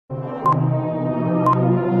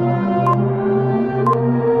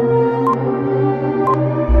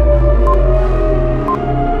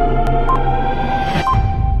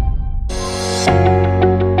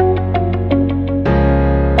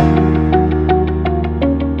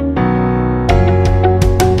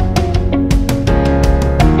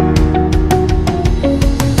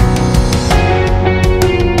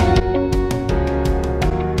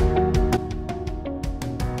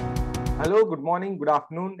good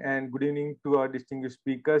afternoon, and good evening to our distinguished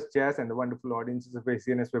speakers, chairs, and the wonderful audiences of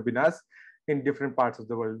ACNS webinars in different parts of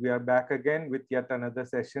the world. We are back again with yet another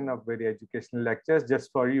session of very educational lectures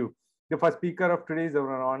just for you. The first speaker of today is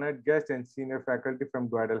our honored guest and senior faculty from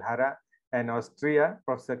Guadalajara and Austria,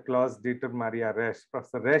 Professor Klaus-Dieter Maria Resch.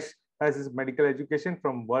 Professor Resch has his medical education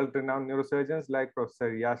from world-renowned neurosurgeons like Professor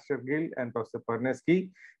Yashergil and Professor Pernesky.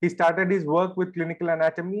 He started his work with clinical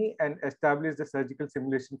anatomy and established the surgical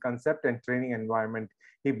simulation concept and training environment.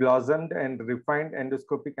 He blossomed and refined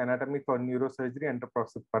endoscopic anatomy for neurosurgery under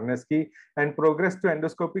Professor Pernesky and progressed to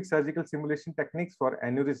endoscopic surgical simulation techniques for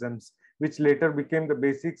aneurysms, which later became the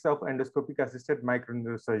basics of endoscopic-assisted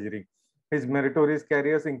microneurosurgery. His meritorious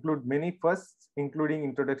careers include many firsts, including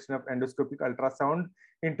introduction of endoscopic ultrasound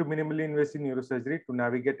into minimally invasive neurosurgery to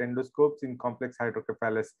navigate endoscopes in complex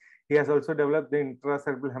hydrocephalus. He has also developed the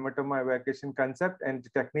intracerebral hematoma evacuation concept and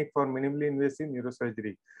technique for minimally invasive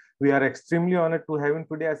neurosurgery. We are extremely honored to have him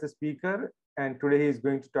today as a speaker, and today he is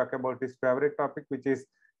going to talk about his favorite topic, which is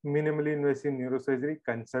minimally invasive neurosurgery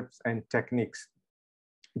concepts and techniques.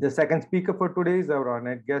 The second speaker for today is our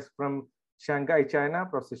honored guest from Shanghai, China,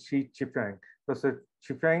 Professor Shi Qifeng. Professor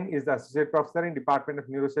Qifeng is the Associate Professor in Department of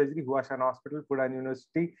Neurosurgery, Huashan Hospital, Fudan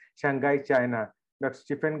University, Shanghai, China. Dr.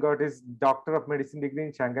 Qifeng got his Doctor of Medicine degree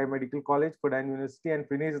in Shanghai Medical College, Fudan University, and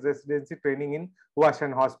finished residency training in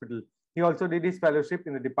Huashan Hospital. He also did his fellowship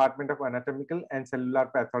in the Department of Anatomical and Cellular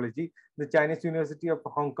Pathology, the Chinese University of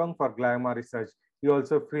Hong Kong for glioma research. He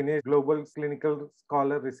also finished Global Clinical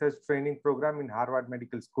Scholar Research Training Program in Harvard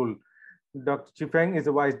Medical School. Dr. Qifeng is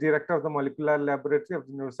the Vice Director of the Molecular Laboratory of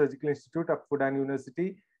the Neurosurgical Institute of Fudan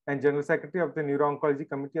University and General Secretary of the Neuro-Oncology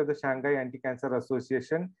Committee of the Shanghai Anti-Cancer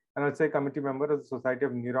Association, and also a committee member of the Society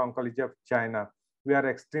of Neuro-Oncology of China. We are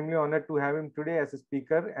extremely honored to have him today as a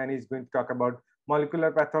speaker, and he's going to talk about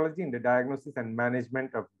molecular pathology in the diagnosis and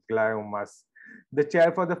management of gliomas. The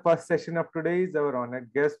chair for the first session of today is our honored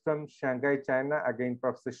guest from Shanghai, China, again,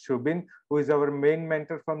 Professor Shubin, who is our main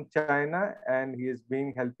mentor from China, and he has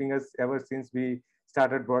been helping us ever since we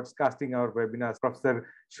started broadcasting our webinars. Professor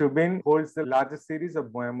Shubin holds the largest series of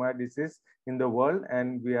Moyamoya disease in the world,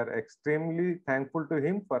 and we are extremely thankful to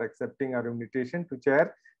him for accepting our invitation to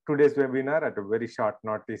chair today's webinar at a very short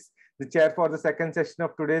notice. The chair for the second session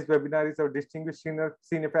of today's webinar is our distinguished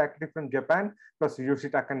senior faculty from Japan, Professor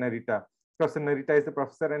Yoshitaka Narita. Professor Narita is the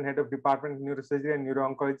professor and head of Department of Neurosurgery and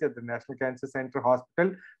Neuro-Oncology at the National Cancer Center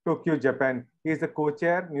Hospital, Tokyo, Japan. He is the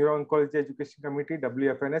co-chair, Neuro-Oncology Education Committee,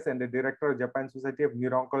 WFNS, and the director of Japan Society of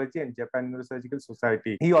Neuro-Oncology and Japan Neurosurgical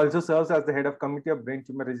Society. He also serves as the head of Committee of Brain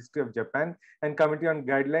Tumor Registry of Japan and Committee on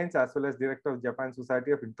Guidelines, as well as director of Japan Society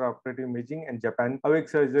of Intraoperative Imaging and Japan Awake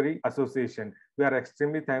Surgery Association. We are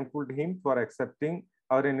extremely thankful to him for accepting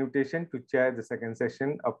our invitation to chair the second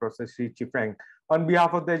session of Professor Shi Qifeng. On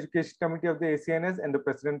behalf of the Education Committee of the ACNS and the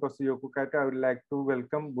President, Professor Yoko Kato, I would like to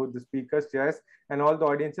welcome both the speakers, chairs, and all the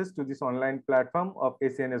audiences to this online platform of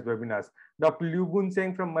ACNS webinars. Dr. Liu Boon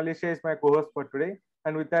Seng from Malaysia is my co-host for today.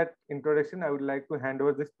 And with that introduction, I would like to hand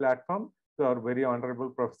over this platform to our very honorable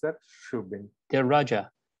Professor Shubin. Dear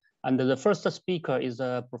Raja, and the first speaker is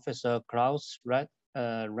Professor Klaus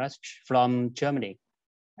Resch from Germany.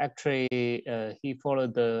 Actually, he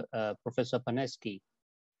followed the Professor Panesky,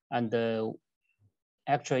 and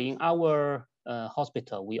actually in our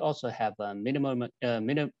hospital, we also have a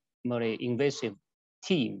minimally invasive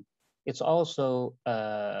team. It's also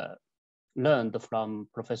learned from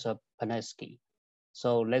Professor Panesky.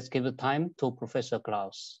 So let's give the time to Professor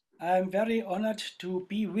Klaus. I'm very honored to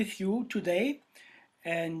be with you today,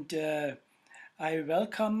 and I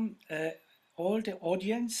welcome all the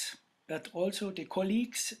audience, but also the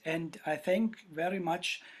colleagues, and I thank very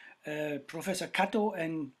much Professor Kato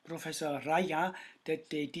and Professor Raya that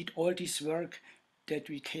they did all this work that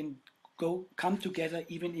we can come together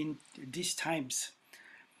even in these times.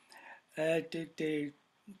 The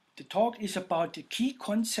talk is about the key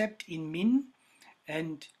concept in MIN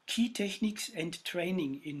and key techniques and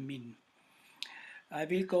training in MIN. I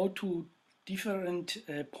will go to different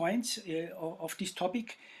points of this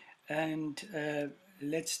topic, and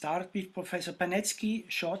let's start with Professor Panesky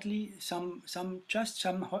shortly. Some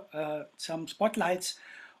spotlights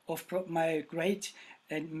of my great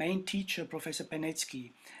and main teacher, Professor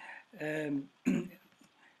Panesky.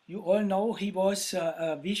 You all know he was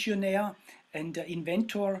a visionary and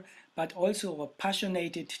inventor, but also a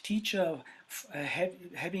passionate teacher,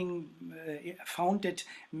 having founded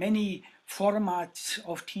many formats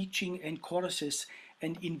of teaching and courses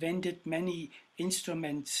and invented many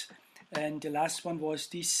instruments. And the last one was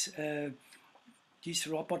this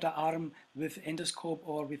roboter arm with endoscope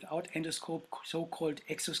or without endoscope, so-called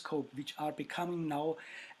exoscope, which are becoming now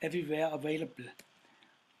everywhere available.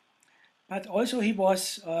 but also he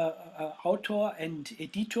was author and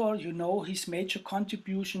editor. You know his major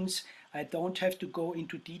contributions. I don't have to go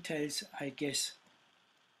into details, I guess.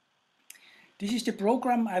 This is the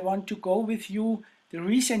program I want to go with you. The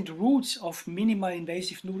recent roots of minimal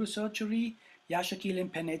invasive neurosurgery, Yashagil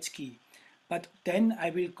and Panetsky. But then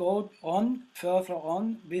I will go on further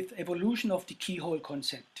on with evolution of the keyhole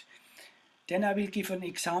concept. Then I will give an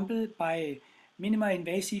example by minimal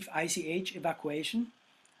invasive ICH evacuation,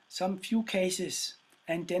 some few cases,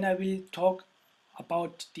 and then I will talk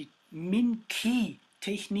about the min key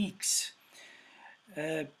techniques.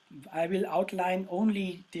 I will outline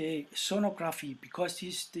only the sonography because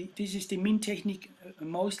this is the min technique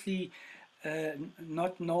mostly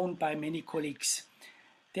not known by many colleagues.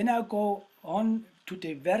 Then I'll go on to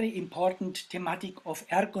the very important thematic of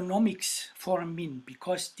ergonomics for min,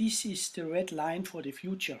 because this is the red line for the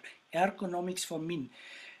future, ergonomics for min.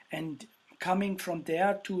 And coming from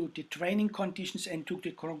there to the training conditions and to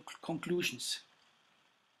the conclusions.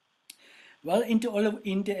 Well, in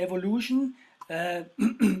the evolution, I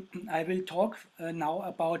will talk now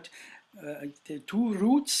about the two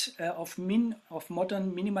roots of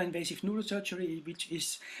modern minimal invasive neurosurgery, which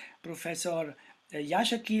is Professor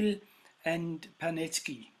Yashagil and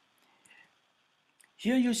Panetsky.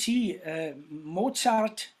 Here you see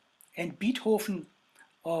Mozart and Beethoven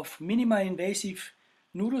of minimal invasive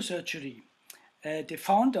neurosurgery, the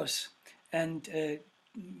founders. And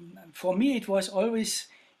for me, it was always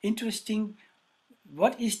interesting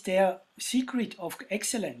what is their secret of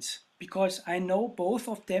excellence, because I know both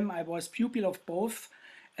of them. I was pupil of both,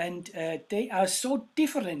 and they are so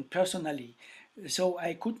different personally. So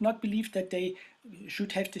I could not believe that they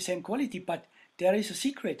should have the same quality, but there is a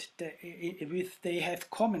secret which they have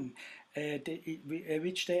common,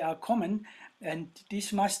 which they are common, and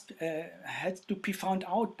this must had to be found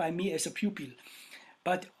out by me as a pupil.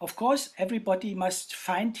 But of course, everybody must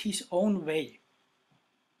find his own way.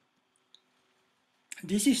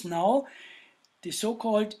 This is now the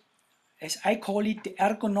so-called, as I call it, the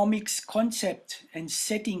ergonomics concept and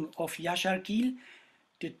setting of Yashagil,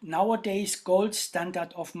 the nowadays gold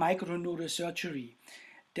standard of microneurosurgery.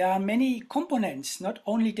 There are many components, not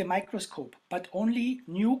only the microscope, but only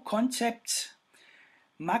new concepts,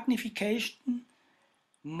 magnification,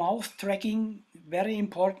 mouth tracking, very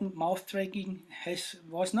important. Mouth tracking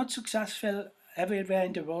was not successful everywhere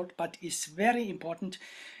in the world, but is very important.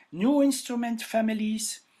 New instrument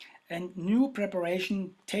families and new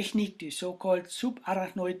preparation technique, the so-called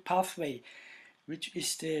subarachnoid pathway, which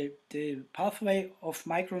is the pathway of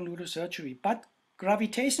microneurosurgery. But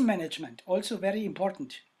gravitation management, also very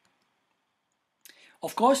important.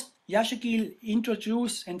 Of course, Yashagil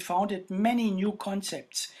introduced and founded many new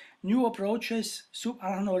concepts, new approaches,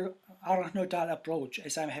 subarachnoidal approach,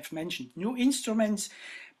 as I have mentioned, new instruments,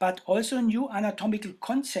 but also new anatomical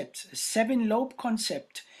concepts, 7-lobe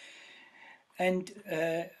concept, and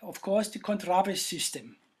of course the contrast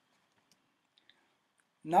system.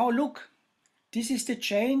 Now look, this is the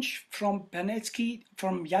change from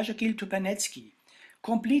Yashagil to Panetsky.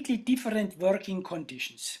 Completely different working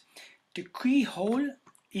conditions. The keyhole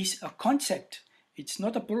is a concept. It's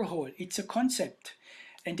not a burr it's a concept.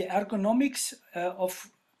 And the ergonomics of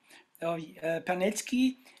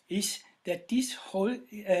Panetsky is that this hole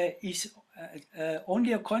is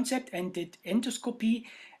only a concept, and that endoscopy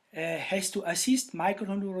has to assist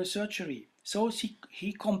microneurosurgery. So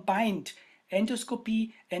he combined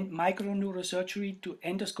endoscopy and microneurosurgery to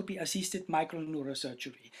endoscopy-assisted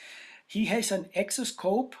microneurosurgery. He has an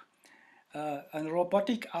exoscope, a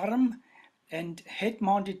robotic arm, and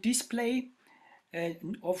head-mounted display.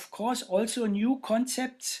 Of course, also new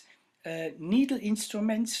concepts, needle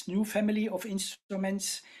instruments, new family of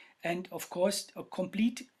instruments, and of course, a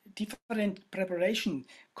complete different preparation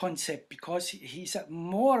concept, because he's a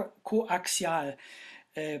more coaxial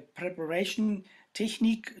preparation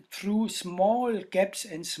technique through small gaps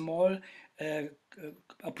and small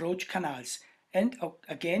approach canals. And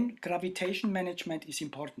again, gravitation management is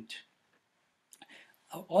important.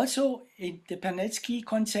 Also, in the Panetsky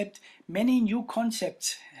concept, many new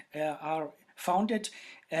concepts are founded,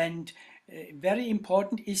 and very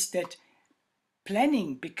important is that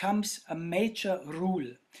planning becomes a major rule.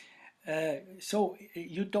 So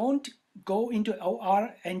you don't go into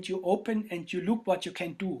OR and you open and you look what you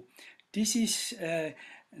can do. This is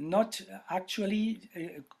not actually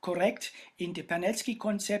correct. In the Panetsky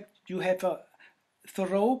concept, you have a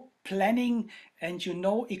thorough planning, and you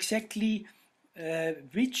know exactly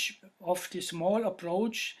which of the small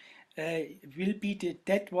approach will be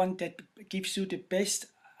that one that gives you the best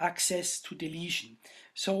access to the lesion.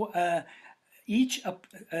 So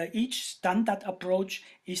each standard approach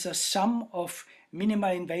is a sum of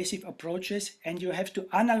minimal invasive approaches, and you have to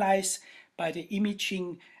analyze by the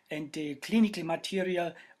imaging and the clinical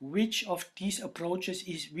material which of these approaches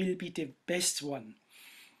will be the best one.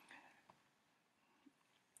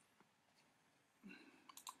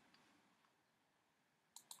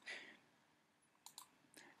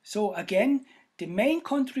 So again, the main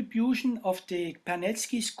contribution of the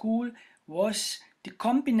Panetsky school was the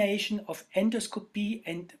combination of endoscopy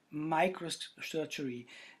and microsurgery,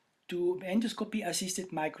 to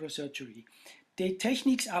endoscopy-assisted microsurgery. The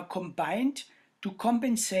techniques are combined to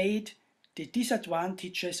compensate the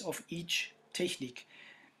disadvantages of each technique.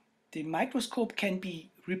 The microscope can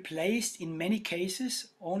be replaced in many cases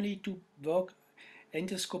only to work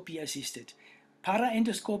endoscopy-assisted.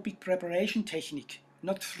 Paraendoscopic preparation technique,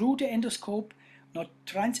 not through the endoscope, not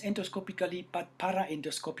transendoscopically, but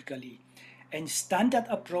paraendoscopically. And standard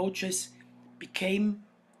approaches became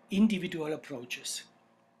individual approaches.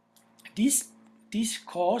 This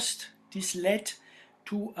led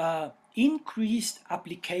to an increased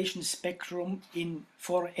application spectrum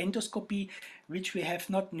for endoscopy, which we have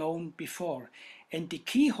not known before. And the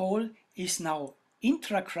keyhole is now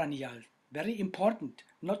intracranial, very important,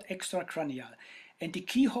 not extracranial. And the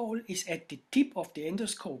keyhole is at the tip of the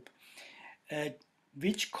endoscope,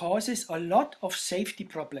 which causes a lot of safety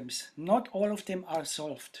problems. Not all of them are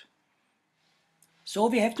solved. So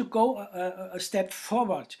we have to go a step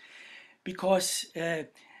forward, because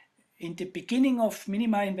in the beginning of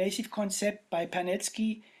minimal invasive concept by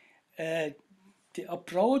Panetsky, the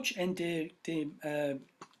approach and the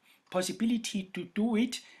possibility to do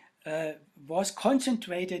it was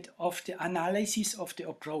concentrated of the analysis of the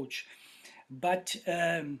approach. But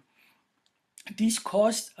this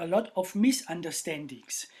caused a lot of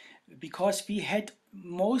misunderstandings, because we had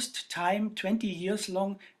most time, 20 years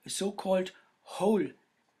long, a so-called whole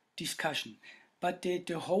discussion. But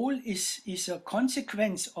the whole is a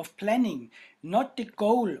consequence of planning, not the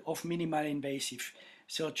goal of minimal invasive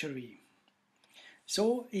surgery.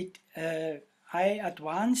 So I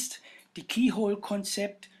advanced the keyhole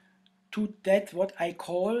concept to that what I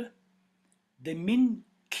call the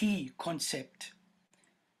min-key concept.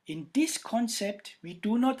 In this concept, we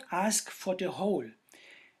do not ask for the whole,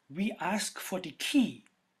 we ask for the key.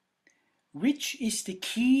 Which is the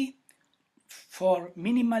key for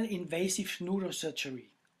minimal invasive neurosurgery?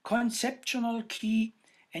 Conceptual key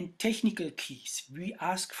and technical keys. We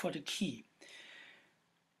ask for the key.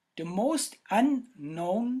 The most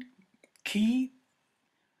unknown key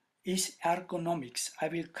is ergonomics. I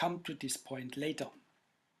will come to this point later.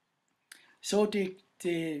 So the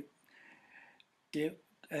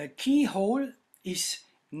keyhole is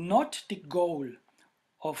not the goal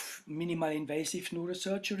of minimal invasive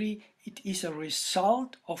neurosurgery. It is a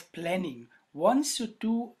result of planning. Once you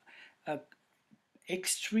do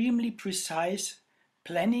extremely precise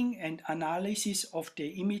planning and analysis of the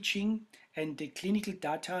imaging and the clinical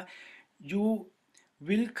data, you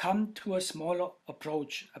will come to a smaller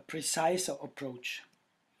approach, a preciser approach.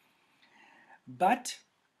 But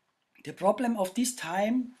the problem of this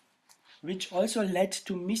time, which also led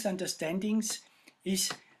to misunderstandings,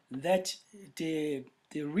 is that the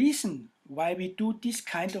reason why we do this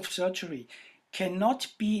kind of surgery cannot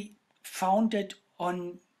be founded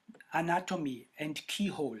on anatomy and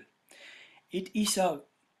keyhole. It is a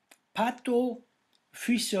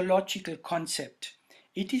pathophysiological concept.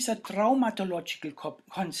 It is a traumatological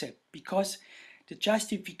concept, because the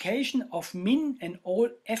justification of MIN and all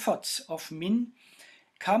efforts of MIN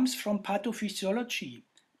comes from pathophysiology,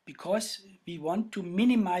 because we want to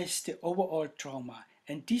minimize the overall trauma.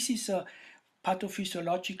 And this is a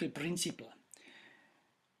pathophysiological principle.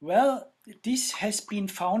 Well, this has been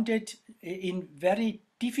founded in very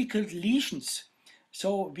difficult lesions.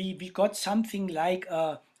 So we got something like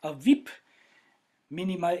a VIP,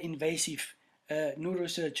 minimal invasive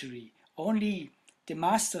neurosurgery. Only the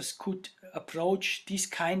masters could approach this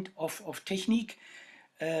kind of technique,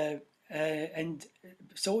 and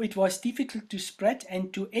so it was difficult to spread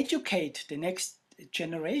and to educate the next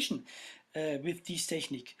generation with this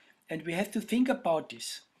technique. And we have to think about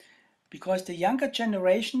this, because the younger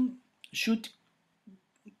generation should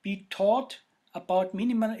be taught about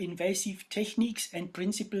minimal invasive techniques and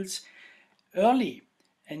principles early.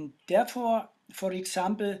 And therefore, for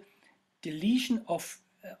example, the lesion of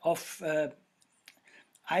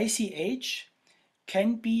ICH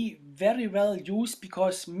can be very well used,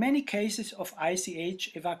 because many cases of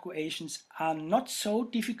ICH evacuations are not so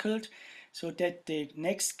difficult, so that the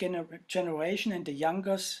next generation and the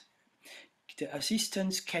youngest, the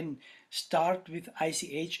assistants, can start with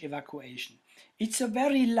ICH evacuation. It's a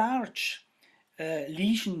very large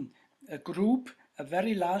lesion group, a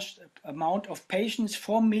very large amount of patients,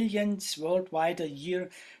 4 million worldwide a year.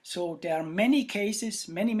 So there are many cases,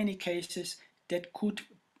 many cases that could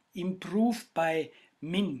improve by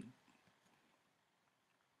MIN.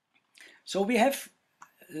 So we have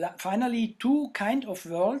finally two kind of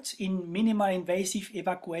worlds in minimal invasive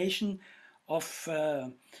evacuation of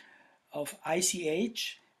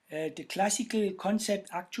ICH. The classical concept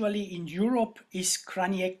actually in Europe is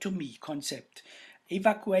craniectomy concept.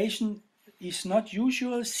 Evacuation is not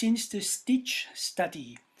usual since the Stitch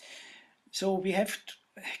study. So we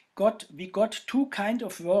got two kind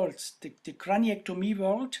of worlds, the craniectomy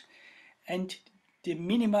world and the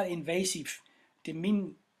minimal invasive, the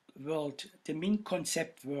MIN world, the MIN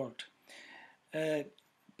concept world.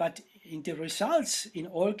 But in the results, in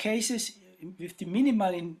all cases, with the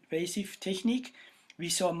minimal invasive technique, we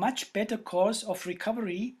saw much better course of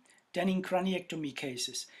recovery than in craniectomy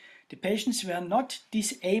cases. The patients were not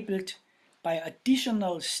disabled by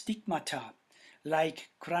additional stigmata like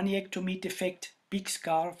craniectomy defect, big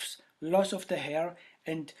scarves, loss of the hair,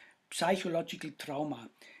 and psychological trauma.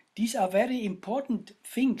 These are very important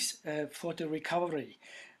things for the recovery.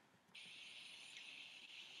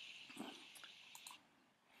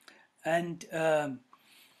 And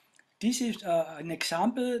this is an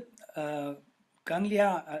example, lateral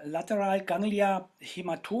ganglia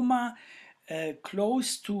hematoma,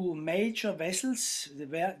 close to major vessels.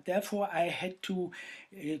 Therefore, I had to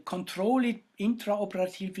control it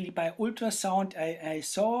intraoperatively by ultrasound. I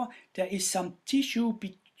saw there is some tissue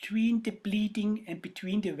between the bleeding and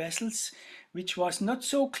between the vessels, which was not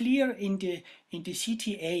so clear in the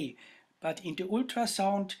CTA, but in the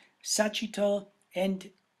ultrasound, sagittal and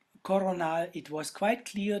coronal, it was quite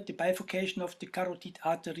clear the bifurcation of the carotid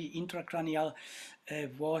artery intracranial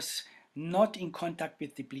was not in contact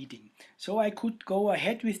with the bleeding. So I could go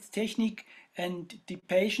ahead with the technique, and the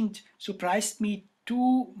patient surprised me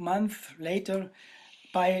 2 months later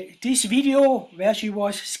by this video where she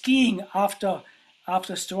was skiing after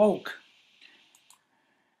stroke.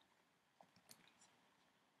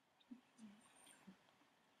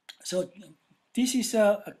 So this is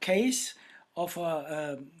a case of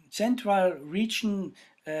a central region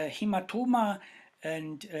hematoma,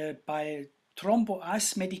 and by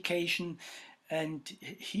thromboas medication, and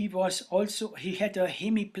he was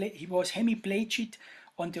hemiplegic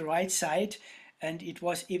on the right side, and it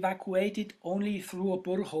was evacuated only through a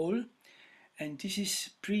borehole, and this is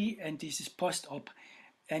pre and this is post-op.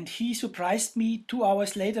 And he surprised me 2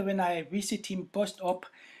 hours later when I visited him post-op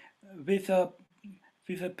with a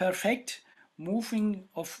perfect moving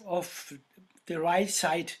of the right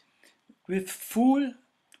side with full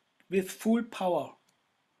power.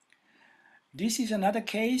 This is another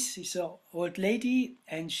case. It's an old lady,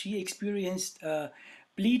 and she experienced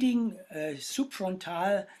bleeding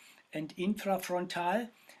subfrontal and infrafrontal,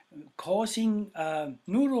 causing a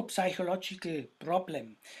neuropsychological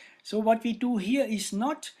problem. So what we do here is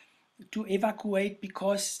not to evacuate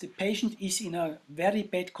because the patient is in a very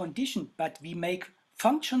bad condition, but we make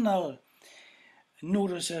functional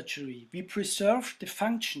neurosurgery. We preserve the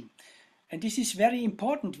function. And this is very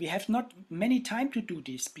important. We have not many time to do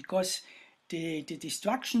this because the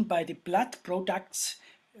destruction by the blood products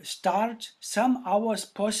start some hours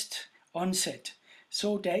post onset.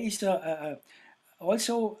 So there is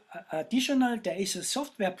also additional, there is a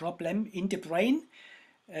software problem in the brain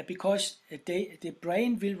because the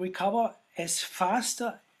brain will recover as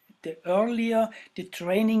faster the earlier the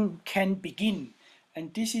training can begin.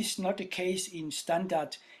 And this is not the case in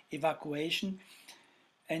standard evacuation.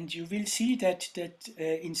 And you will see that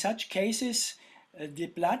in such cases, the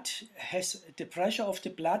pressure of the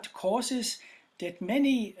blood causes that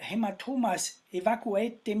many hematomas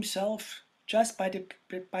evacuate themselves just by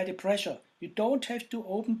the pressure. You don't have to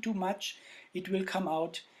open too much, it will come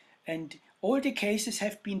out. And all the cases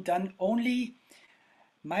have been done only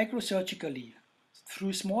microsurgically,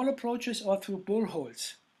 through small approaches or through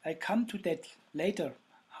boreholes. I come to that later,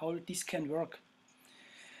 how this can work.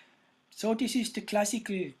 So this is the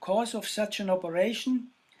classical course of such an operation,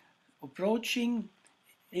 approaching,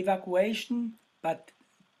 evacuation, but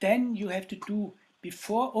then you have to do,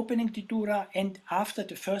 before opening the dura and after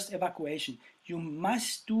the first evacuation, you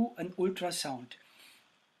must do an ultrasound.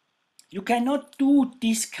 You cannot do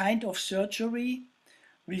this kind of surgery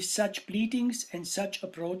with such bleedings and such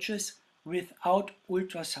approaches without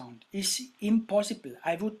ultrasound. It's impossible.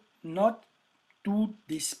 I would not do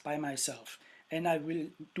this by myself, and I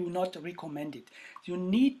do not recommend it. You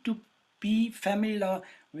need to be familiar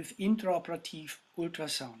with intraoperative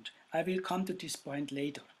ultrasound. I will come to this point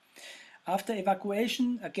later. After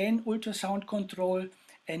evacuation, again ultrasound control,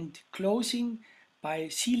 and closing by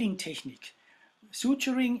sealing technique.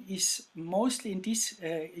 Suturing is mostly in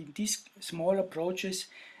these small approaches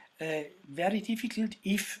very difficult,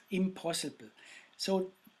 if impossible.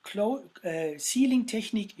 So sealing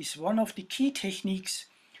technique is one of the key techniques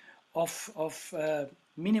of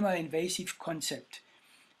minimal invasive concept.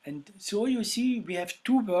 And so you see we have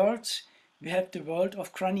two worlds. We have the world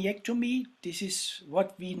of craniectomy. This is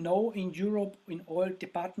what we know in Europe in all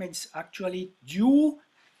departments actually due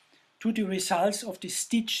to the results of the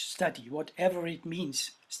Stitch study, whatever it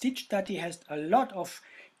means. Stitch study has a lot of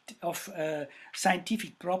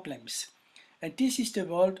scientific problems. And this is the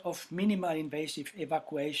world of minimal invasive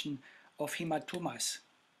evacuation of hematomas.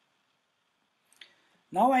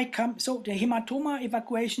 Now I come, so the hematoma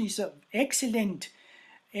evacuation is an excellent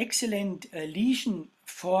lesion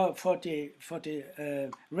for the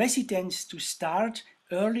residents to start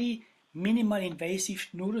early minimal invasive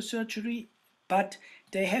neurosurgery, but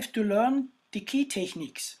they have to learn the key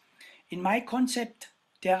techniques. In my concept,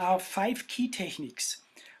 there are 5 key techniques.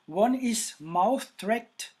 One is mouth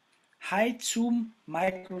tract high zoom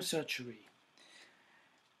microsurgery.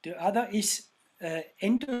 The other is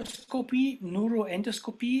endoscopy,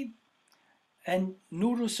 neuroendoscopy, and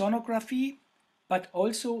neurosonography, but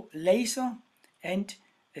also laser and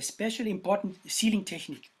especially important sealing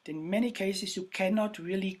technique. In many cases you cannot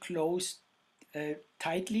really close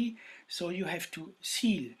tightly, so you have to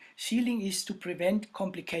seal. Sealing is to prevent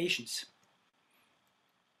complications.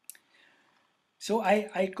 So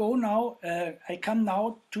I come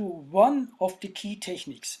now to one of the key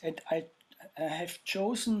techniques, and I have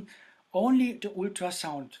chosen only the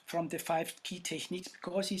ultrasound from the 5 key techniques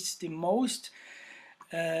because it's the most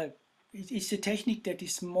it's the technique that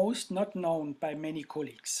is most not known by many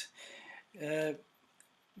colleagues.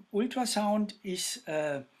 Ultrasound is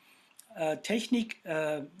a technique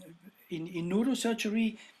in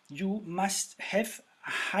neurosurgery. You must have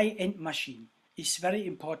a high-end machine. It's very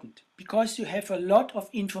important because you have a lot of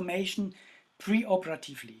information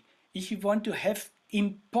pre-operatively. If you want to have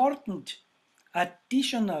important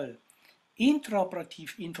additional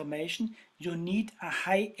intraoperative information, you need a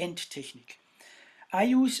high-end technique. I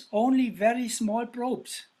use only very small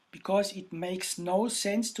probes because it makes no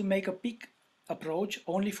sense to make a big approach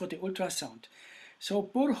only for the ultrasound. So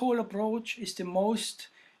burr-hole approach is the most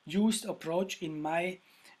used approach in my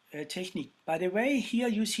technique. By the way, here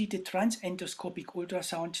you see the transendoscopic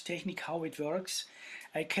ultrasound technique, how it works.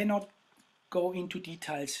 I cannot go into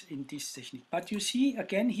details in this technique, but you see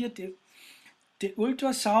again here the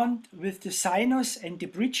ultrasound with the sinus and the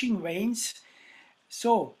bridging veins.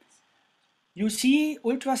 So you see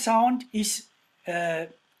ultrasound is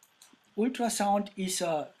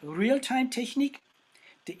a real-time technique.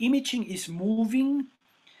 The imaging is moving,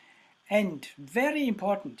 and very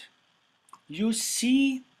important, you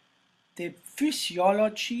see the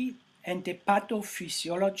physiology and the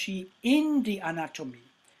pathophysiology in the anatomy.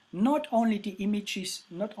 Not only the images,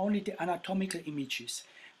 not only the anatomical images,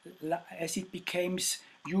 as it becomes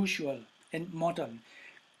usual and modern.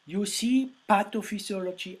 You see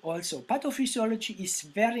pathophysiology also. Pathophysiology is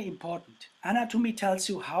very important. Anatomy tells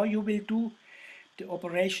you how you will do the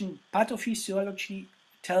operation. Pathophysiology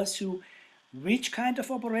tells you which kind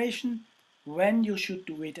of operation, when you should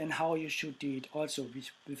do it, and how you should do it, also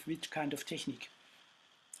with which kind of technique.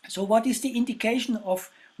 So what is the indication of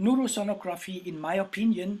neurosonography? In my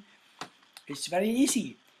opinion, it's very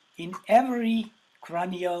easy in every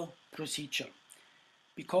cranial procedure.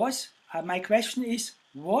 Because my question is,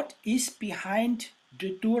 what is behind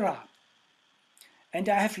the dura? And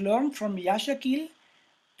I have learned from Yashagil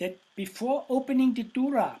that before opening the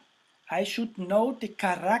dura, I should know the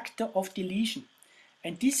character of the lesion.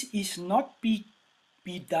 And this is not be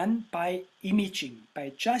done by imaging.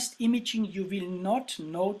 By just imaging, you will not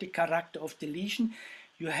know the character of the lesion.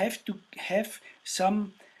 You have to have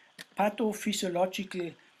some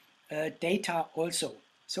pathophysiological data also.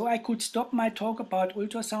 So I could stop my talk about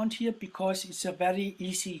ultrasound here because it's a very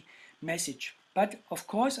easy message. But of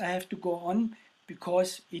course I have to go on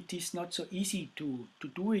because it is not so easy to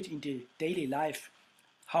do it in the daily life.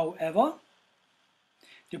 However,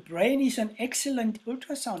 the brain is an excellent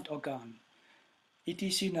ultrasound organ. It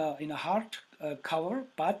is in a hard cover,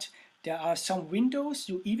 but there are some windows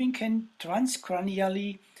you even can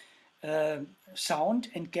transcranially sound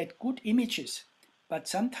and get good images. But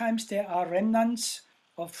sometimes there are remnants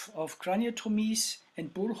of craniotomies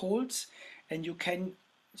and burr holes, and you can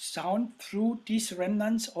sound through these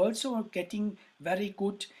remnants, also getting very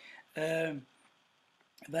good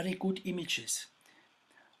images.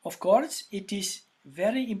 Of course, it is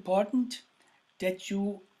very important that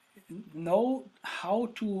you know how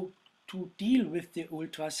to to deal with the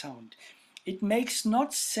ultrasound. It makes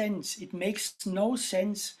not sense, it makes no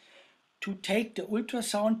sense to take the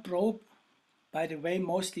ultrasound probe, by the way,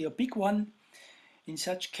 mostly a big one in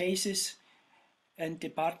such cases and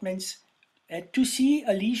departments, to see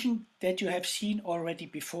a lesion that you have seen already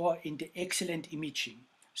before in the excellent imaging.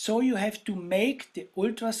 So you have to make the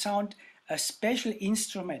ultrasound a special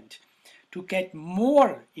instrument to get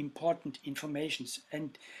more important informations.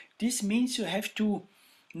 And this means you have to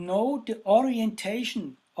know the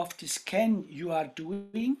orientation of the scan you are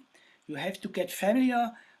doing. You have to get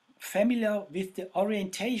familiar with the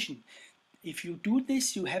orientation. If you do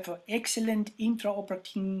this, you have an excellent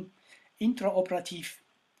intraoperative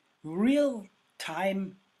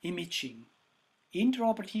real-time imaging.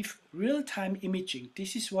 Intraoperative real-time imaging.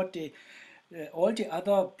 This is what all the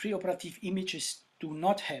other preoperative images do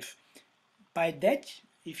not have. By that,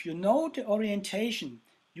 if you know the orientation,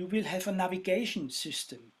 you will have a navigation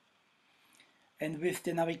system. And with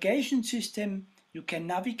the navigation system, you can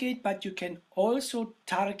navigate, but you can also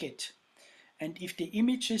target. And if the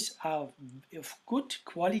images are of good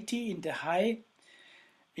quality in the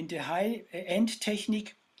high-end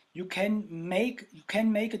technique, you can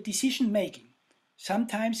make a decision making.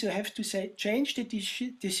 Sometimes you have to change the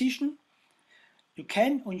decision. You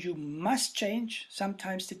can and you must change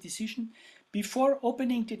sometimes the decision before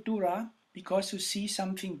opening the dura, because you see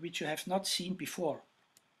something which you have not seen before.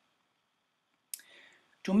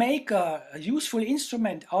 To make a useful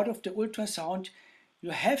instrument out of the ultrasound,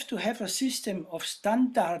 you have to have a system of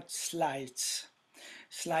standard slices,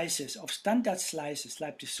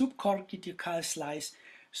 like the subcortical slice,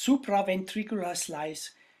 supraventricular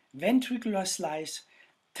slice, ventricular slice,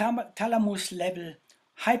 thalamus level,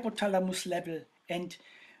 hypothalamus level, and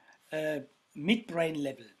midbrain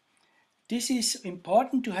level. This is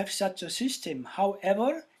important to have such a system.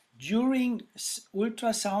 However, during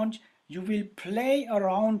ultrasound, you will play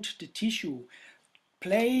around the tissue,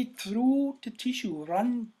 play through the tissue,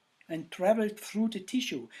 run and travel through the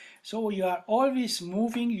tissue. So you are always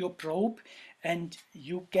moving your probe and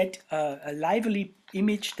you get a lively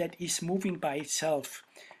image that is moving by itself,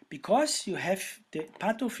 because you have the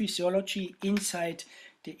pathophysiology inside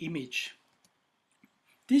the image.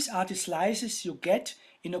 These are the slices you get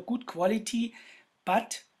in a good quality,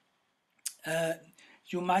 but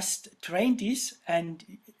you must train this, and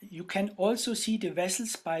you can also see the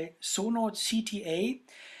vessels by Sono CTA.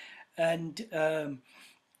 And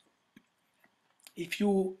if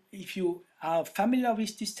you are familiar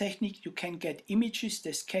with this technique, you can get images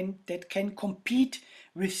that can compete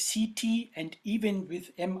with CT and even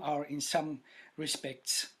with MR in some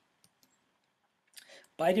respects.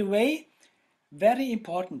 By the way, very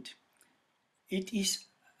important, it is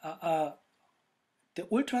the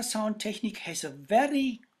ultrasound technique has a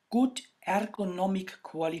very good ergonomic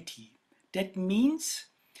quality. That means,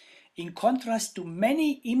 in contrast to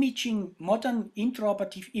many modern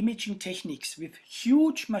intraoperative imaging techniques with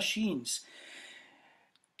huge machines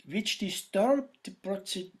which disturb the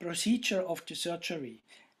procedure of the surgery,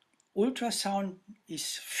 ultrasound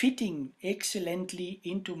is fitting excellently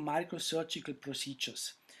into microsurgical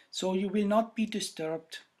procedures. So you will not be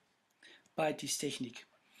disturbed by this technique.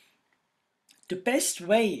 The best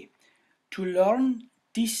way to learn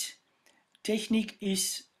this technique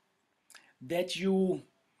is that you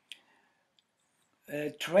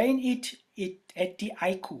train it at the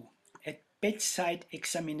ICU, at bedside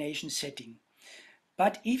examination setting.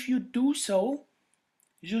 But if you do so,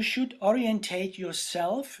 you should orientate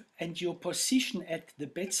yourself and your position at the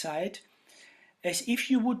bedside as if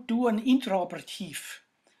you would do an intraoperative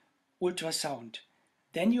ultrasound.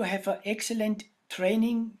 Then you have an excellent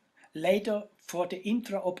training later for the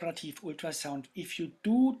intraoperative ultrasound if you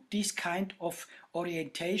do this kind of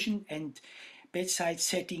orientation and bedside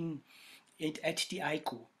setting at the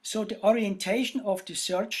ICU. So the orientation of the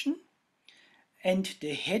surgeon and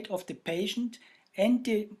the head of the patient and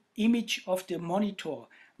the image of the monitor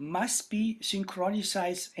must be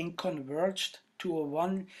synchronized and converged to a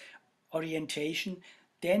one orientation.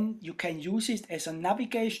 Then you can use it as a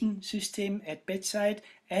navigation system at bedside,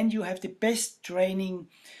 and you have the best training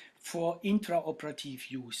for intraoperative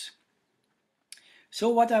use. So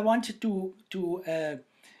what I wanted to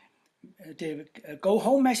the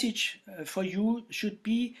go-home message for you should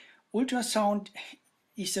be: ultrasound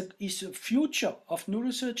is a future of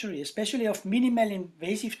neurosurgery, especially of minimal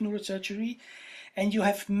invasive neurosurgery, and you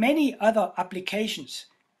have many other applications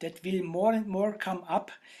that will more and more come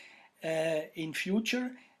up in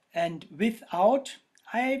future. And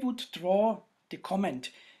I would draw the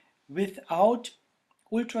comment, without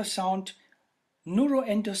ultrasound,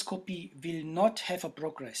 neuroendoscopy will not have a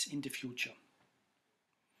progress in the future.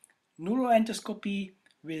 neuroendoscopy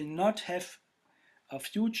will not have a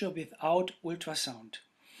future without ultrasound.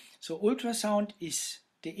 So ultrasound is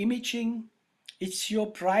the imaging, it's your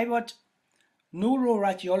private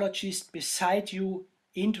neuroradiologist beside you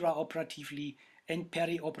intraoperatively and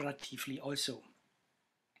perioperatively also.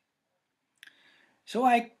 So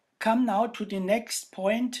I come now to the next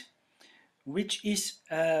point, which is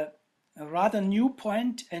a rather new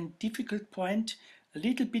point and difficult point, a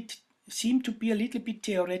little bit, seem to be a little bit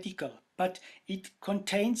theoretical, but it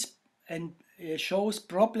contains and shows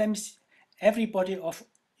problems everybody of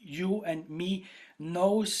you and me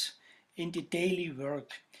knows in the daily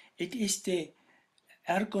work. It is the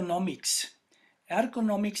ergonomics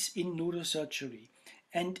in neurosurgery.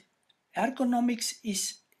 And ergonomics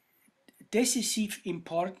is decisive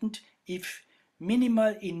important if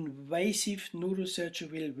minimal invasive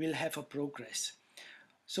neurosurgery will have a progress.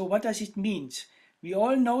 So what does it mean? We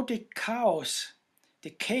all know the chaos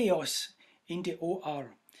in the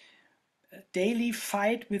OR. Daily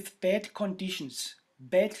fight with bad conditions,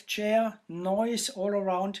 bad chair, noise all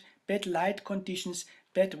around, bad light conditions,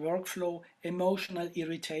 bad workflow, emotional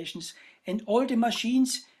irritations, and all the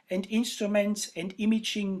machines and instruments and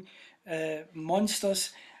imaging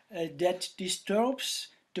monsters that disturbs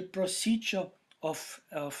the procedure of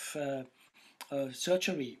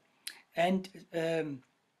surgery. And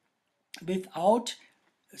without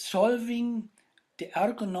solving the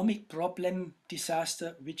ergonomic problem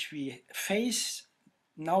disaster which we face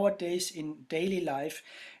nowadays in daily life,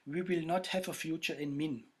 we will not have a future in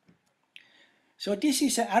MIN. So this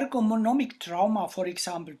is an ergonomic trauma, for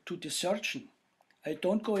example, to the surgeon. I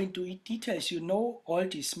don't go into details, you know all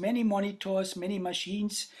this, many monitors, many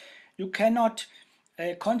machines. You cannot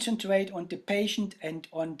concentrate on the patient and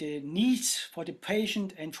on the needs for the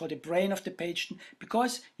patient and for the brain of the patient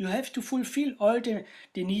because you have to fulfill all the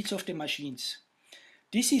needs of the machines.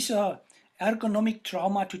 This is an ergonomic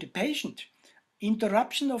trauma to the patient.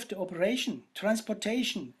 Interruption of the operation,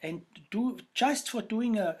 transportation, and just for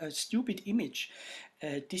doing a stupid image.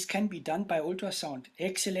 This can be done by ultrasound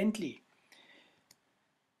excellently.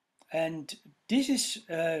 And this is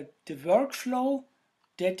the workflow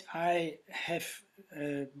that I have,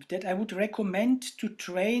 that I would recommend to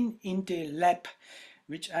train in the lab,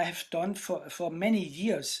 which I have done for many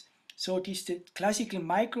years. So this is the classical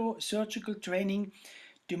microsurgical training,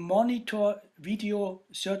 the monitor video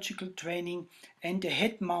surgical training, and the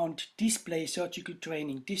head mount display surgical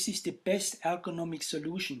training. This is the best ergonomic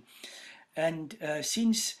solution. And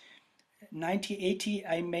since 1980,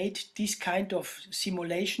 I made this kind of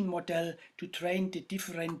simulation model to train the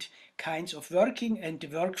different kinds of working and the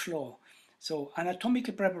workflow. So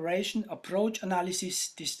anatomical preparation, approach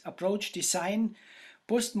analysis, approach design,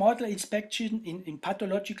 post-mortem inspection in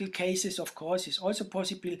pathological cases, of course, is also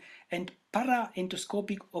possible, and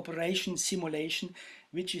para-endoscopic operation simulation,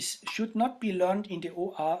 which should not be learned in the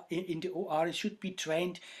OR. It should be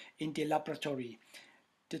trained in the laboratory.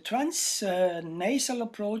 The transnasal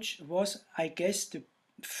approach was, I guess, the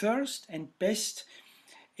first and best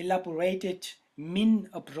elaborated MIN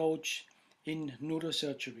approach in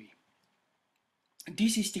neurosurgery.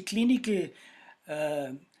 This is the clinical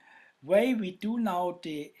way we do now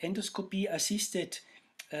the endoscopy assisted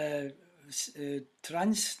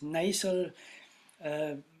transnasal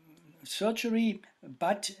surgery,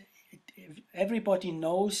 but everybody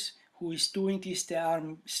knows who is doing this, there are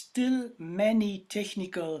still many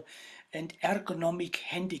technical and ergonomic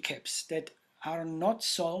handicaps that are not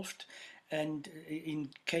solved, and in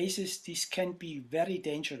cases this can be very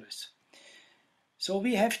dangerous. So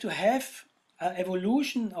we have to have an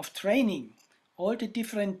evolution of training, all the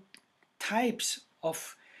different types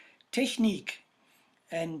of technique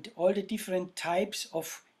and all the different types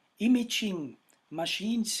of imaging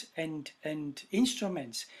machines and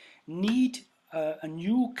instruments need a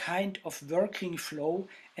new kind of working flow,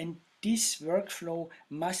 and this workflow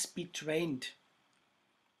must be trained.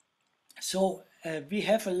 So we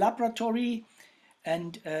have a laboratory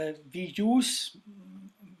and we use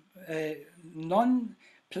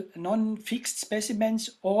non-fixed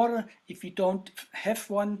specimens, or if we don't have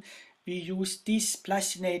one, we use these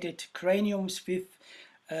plastinated craniums with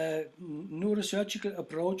neurosurgical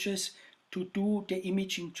approaches to do the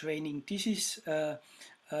imaging training. This is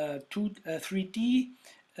 3D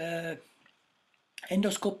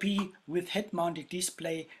endoscopy with head-mounted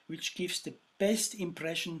display, which gives the best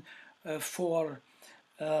impression for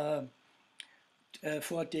the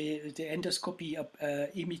endoscopy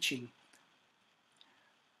imaging.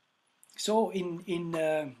 So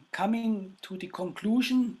in coming to the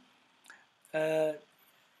conclusion,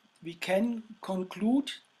 we can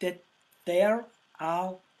conclude that there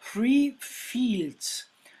are three fields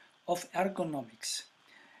of ergonomics.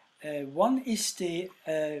 One is the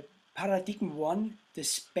paradigm one, the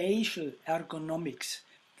spatial ergonomics.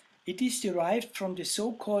 It is derived from the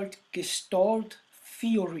so-called Gestalt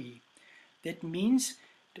theory. That means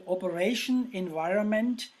the operation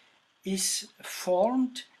environment is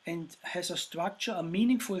formed and has a structure, a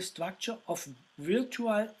meaningful structure of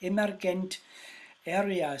virtual emergent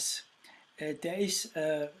areas. There is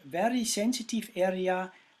a very sensitive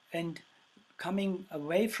area and coming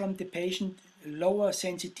away from the patient, lower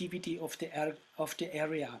sensitivity of the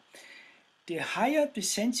area. The higher the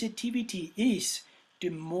sensitivity is, the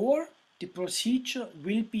more the procedure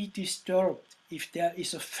will be disturbed if there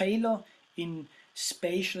is a failure in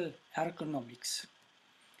spatial ergonomics.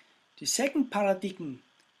 The second paradigm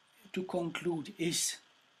to conclude is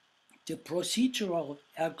the procedural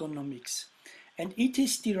ergonomics, and it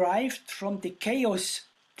is derived from the chaos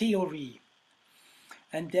theory.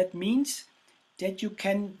 And that means that you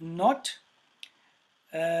cannot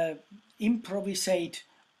improvisate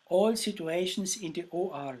all situations in the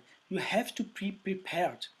OR. You have to be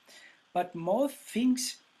prepared. But most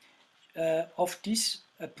things of this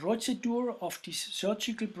procedure, of this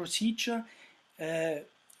surgical procedure,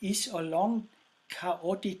 is along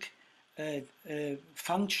chaotic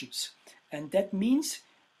functions. And that means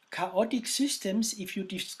chaotic systems, if you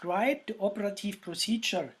describe the operative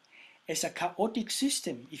procedure as a chaotic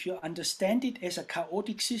system, if you understand it as a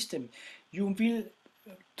chaotic system, you will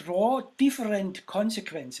draw different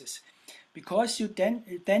consequences, because you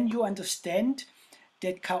then you understand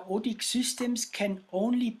that chaotic systems can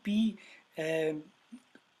only be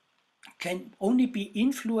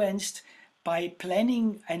influenced by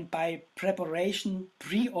planning and by preparation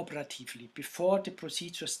pre-operatively, before the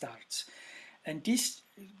procedure starts. And this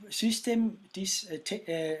system, this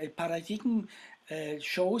paradigm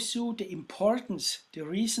shows you the importance, the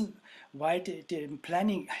reason why the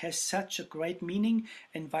planning has such a great meaning,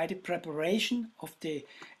 and why the preparation of the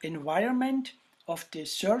environment, of the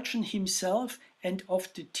surgeon himself, and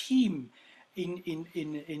of the team in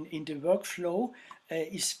the workflow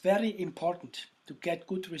is very important to get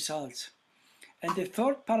good results. And the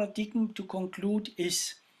third paradigm to conclude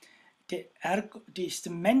is the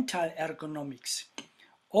mental ergonomics.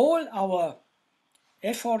 All our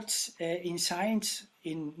efforts in science,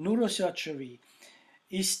 in neurosurgery,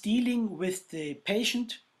 is dealing with the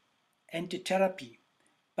patient and the therapy.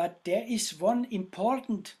 But there is one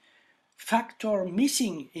important factor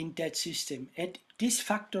missing in that system, and this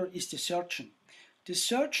factor is the surgeon. The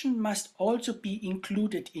surgeon must also be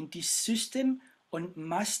included in this system and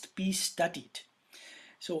must be studied.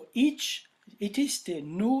 So it is the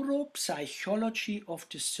neuropsychology of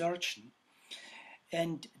the surgeon.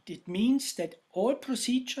 And it means that all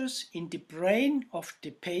procedures in the brain of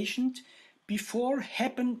the patient before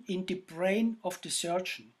happen in the brain of the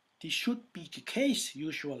surgeon. This should be the case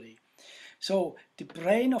usually. So the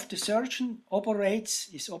brain of the surgeon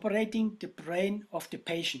is operating the brain of the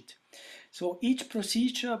patient. So each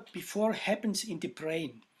procedure before happens in the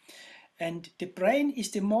brain. And the brain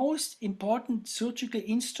is the most important surgical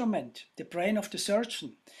instrument, the brain of the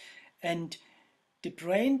surgeon. And the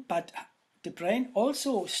brain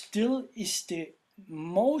also still is the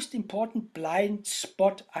most important blind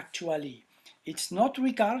spot actually. It's not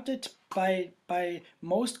regarded by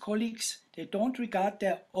most colleagues. They don't regard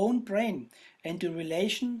their own brain and the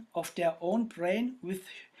relation of their own brain with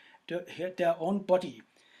their own body.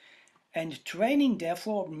 And training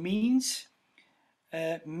therefore means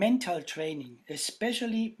mental training,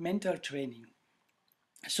 especially mental training.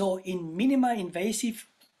 So in minimal invasive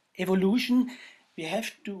evolution, we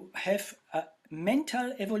have to have a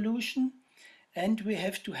mental evolution and we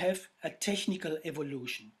have to have a technical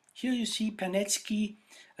evolution. Here you see Panetsky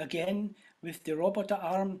again with the robot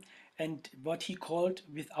arm, and what he called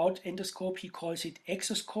without endoscope, he calls it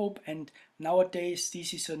exoscope, and nowadays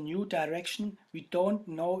this is a new direction. We don't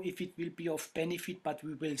know if it will be of benefit, but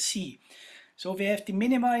we will see. So we have the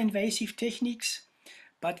minimal invasive techniques,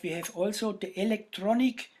 but we have also the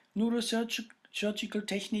electronic neurosurgical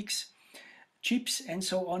techniques, chips and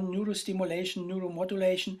so on, neurostimulation,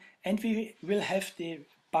 neuromodulation, and we will have the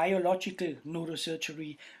biological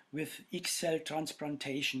neurosurgery with X-cell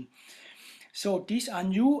transplantation. So these are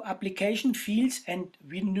new application fields, and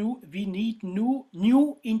we need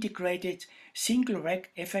new integrated single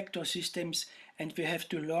rack effector systems, and we have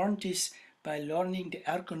to learn this by learning the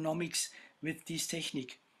ergonomics with this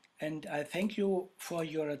technique. And I thank you for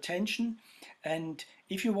your attention. And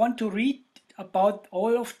if you want to read about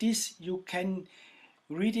all of this, you can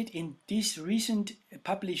read it in this recent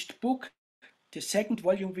published book. The second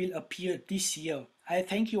volume will appear this year. I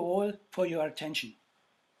thank you all for your attention.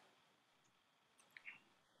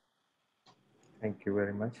 Thank you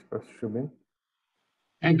very much, Professor Shubin.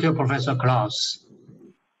 Thank you, Professor Klaus.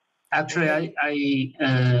 Actually, Okay.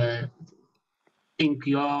 I think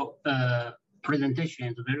your presentation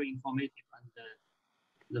is very informative, and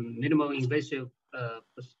the minimal invasive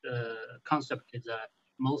concept is the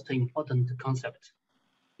most important concept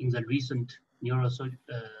in the recent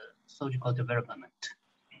neurosurgical development.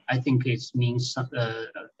 I think it means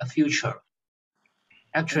a future.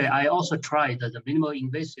 Actually, I also tried the minimal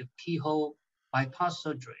invasive keyhole bypass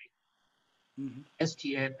surgery,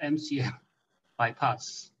 STF, MCF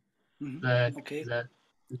bypass.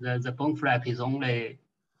 The bone flap is only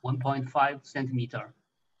 1.5 centimeter.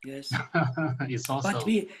 Yes. It's also. But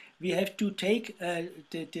we have to take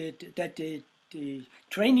that the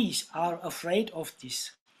trainees are afraid of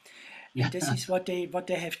this. And this is what they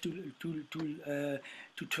have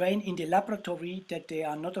to train in the laboratory, that they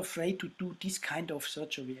are not afraid to do this kind of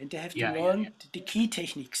surgery, and they have to learn the key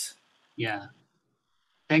techniques. Yeah.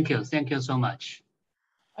 Thank you so much.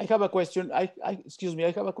 I have a question. Excuse me.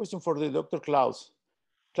 I have a question for the Dr. Klaus.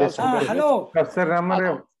 Klaus, yes, hello, Professor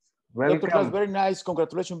Ramare. Welcome. Dr. Klaus, very nice.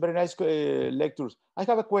 Congratulations. Very nice lectures. I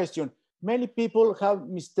have a question. Many people have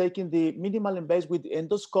mistaken the minimal invasive with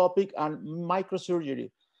endoscopic and microsurgery,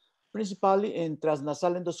 principally in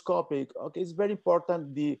transnasal endoscopic. Okay, it's very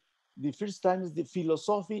important. The first time is the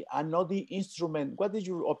philosophy and not the instrument. What is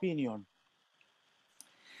your opinion?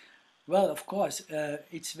 Well, of course,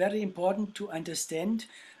 it's very important to understand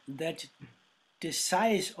that the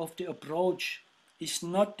size of the approach is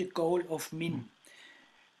not the goal of MIN.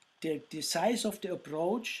 The size of the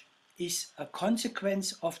approach is a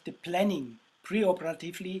consequence of the planning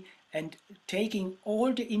preoperatively and taking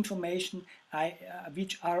all the information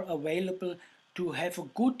which are available to have a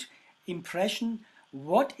good impression.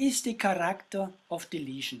 What is the character of the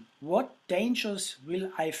lesion? What dangers will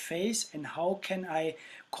I face and how can I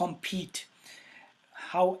compete?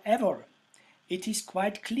 However, it is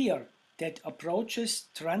quite clear that approaches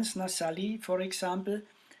transnasally, for example,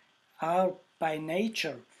 are by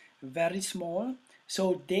nature very small,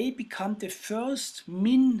 so they become the first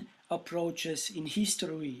MIN approaches in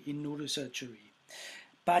history in neurosurgery.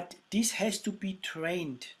 But this has to be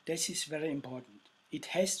trained. This is very important. It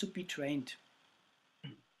has to be trained.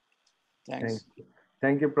 Thanks.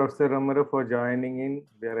 Thank you, Professor Ramaro, for joining in.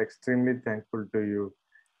 We are extremely thankful to you.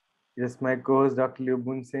 Yes, my co-host, Dr. Liu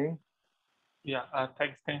Bun Singh. Yeah,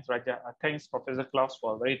 thanks, Raja. Thanks, Professor Klaus,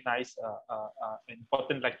 for a very nice,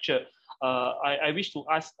 important lecture. I wish to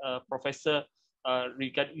ask Professor,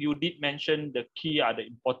 you did mention the key are the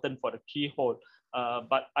important for the keyhole,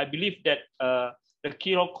 but I believe that the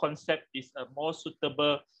keyhole concept is more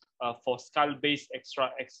suitable for skull-based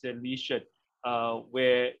extra-axial lesion,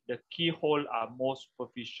 where the keyhole are more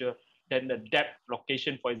superficial than the depth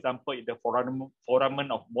location, for example, in the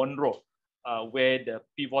foramen of Monroe. Where the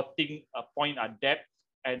pivoting point are depth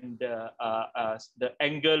and the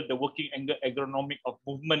angle, the working angle ergonomic of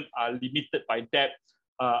movement are limited by depth.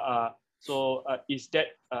 So is that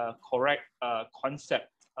correct concept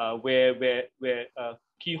where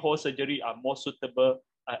keyhole surgery are more suitable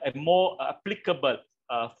and more applicable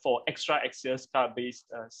for extra-axial skull-based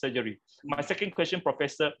surgery? My second question,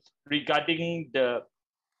 Professor, regarding the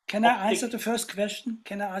Can I answer the first question?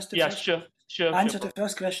 Can I ask the first? Sure. Answer the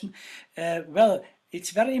first question. Well, it's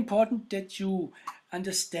very important that you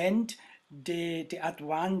understand the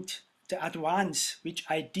advance which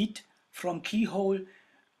I did from keyhole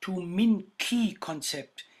to min key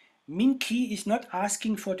concept. Min key is not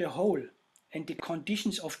asking for the hole and the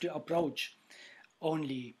conditions of the approach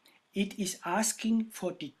only. It is asking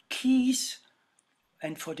for the keys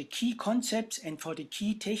and for the key concepts and for the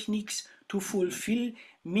key techniques to fulfill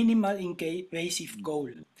minimal invasive goal.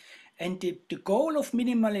 And the goal of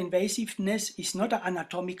minimal invasiveness is not an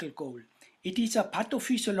anatomical goal. It is a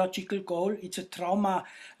pathophysiological goal. It's a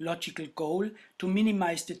traumalogical goal to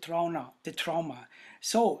minimize the trauma.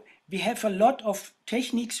 So we have a lot of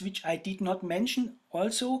techniques which I did not mention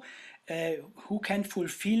also who can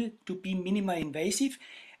fulfill to be minimal invasive.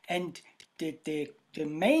 And the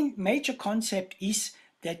major concept is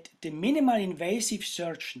that the minimal invasive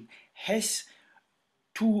surgeon has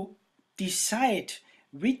to decide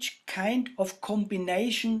which kind of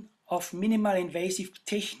combination of minimal invasive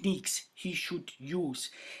techniques he should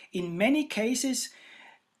use. In many cases,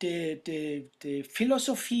 the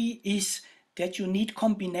philosophy is that you need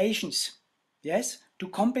combinations, yes, to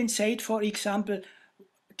compensate, for example,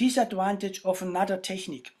 disadvantage of another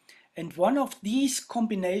technique. And one of these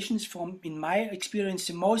combinations, in my experience,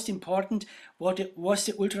 the most important was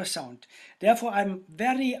the ultrasound. Therefore, I'm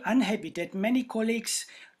very unhappy that many colleagues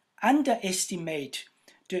underestimate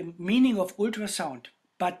the meaning of ultrasound.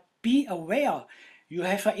 But be aware you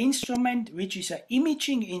have an instrument which is an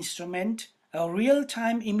imaging instrument, a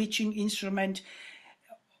real-time imaging instrument,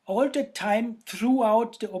 all the time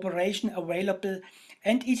throughout the operation available,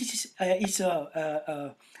 and it is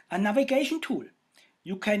a navigation tool.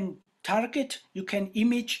 You can target, you can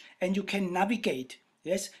image, and you can navigate.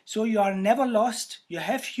 Yes, so you are never lost. You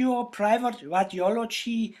have your private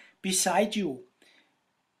radiology beside you.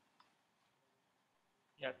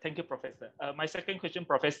 Yeah, thank you, Professor. My second question,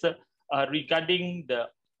 Professor, regarding the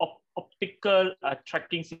optical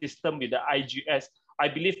tracking system with the IGS, I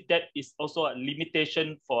believe that is also a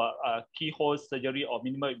limitation for keyhole surgery or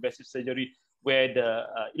minimal invasive surgery, where the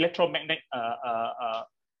electromagnetic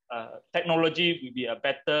technology will be a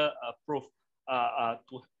better proof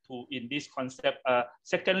to in this concept.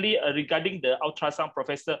 Secondly, regarding the ultrasound,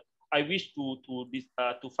 Professor, I wish to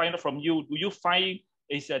find out from you, do you find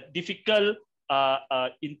it's difficult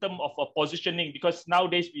in terms of positioning, because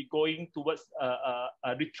nowadays we're going towards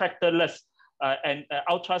retractorless, and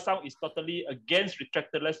ultrasound is totally against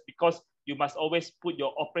retractorless, because you must always put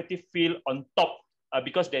your operative field on top,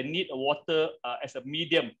 because they need a water as a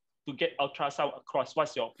medium to get ultrasound across.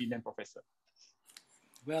 What's your opinion, Professor?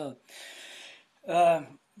 Well,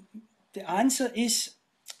 the answer is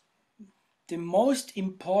the most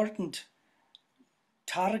important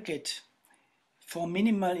target for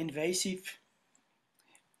minimal invasive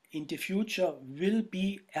in the future will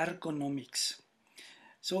be ergonomics.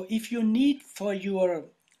 So if you need to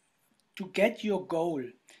get your goal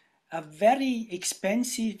a very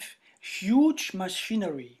expensive, huge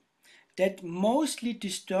machinery that mostly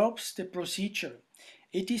disturbs the procedure,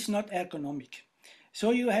 it is not ergonomic.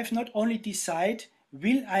 So you have not only decide,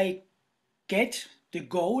 will I get the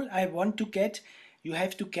goal I want to get, you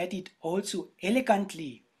have to get it also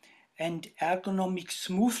elegantly and ergonomic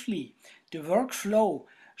smoothly. The workflow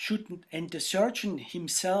should, and the surgeon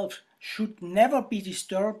himself should never be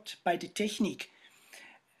disturbed by the technique.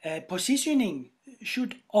 Positioning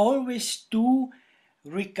should always do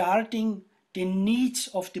regarding the needs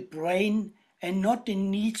of the brain and not the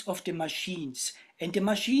needs of the machines. And the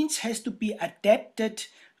machines has to be adapted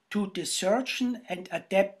to the surgeon and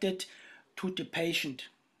adapted to the patient.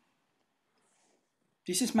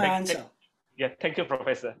 This is my answer. Yeah, thank you,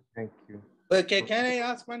 Professor. Thank you. Okay, can I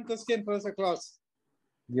ask one question, Professor Klaus?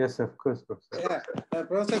 Yes, of course, Professor. Yeah,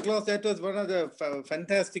 Professor Klaus, that was one of the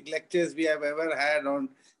fantastic lectures we have ever had on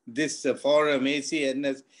this forum,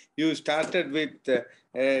 ACNS. You started with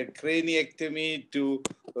craniectomy to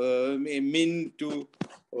MIN to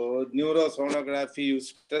neurosonography. You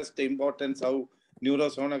stressed the importance how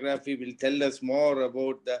neurosonography will tell us more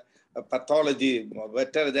about the pathology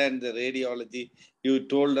better than the radiology. You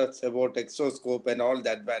told us about exoscope and all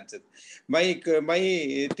the advances. My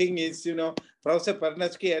thing is, you know, Professor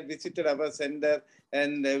Parnatsky had visited our center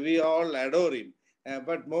and we all adore him.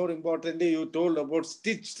 But more importantly, you told about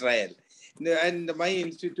stitch trial. And my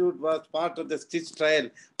institute was part of the stitch trial.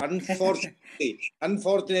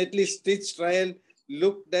 Unfortunately, stitch trial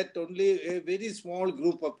looked at only a very small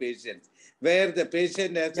group of patients, where the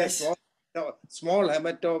patient has a small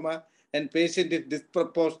hematoma and patient is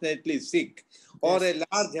disproportionately sick, or a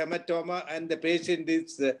large hematoma and the patient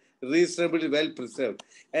is reasonably well preserved.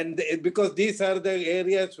 And because these are the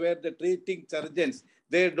areas where the treating surgeons,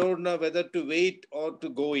 they don't know whether to wait or to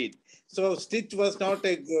go in. So stitch was not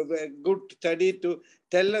a good study to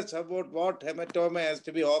tell us about what hematoma has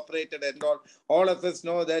to be operated and all. All of us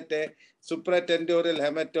know that a supratentorial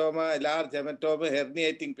hematoma, a large hematoma,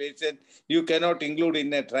 herniating patient, you cannot include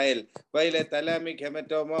in a trial. While a thalamic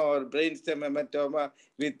hematoma or brainstem hematoma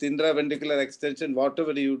with intraventricular extension,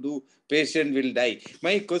 whatever you do, patient will die.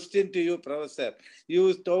 My question to you, Professor,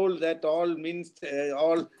 you told that all means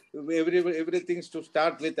everything is to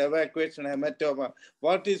start with evacuation hematoma.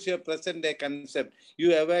 What is your present day concept?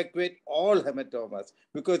 You evacuate all hematomas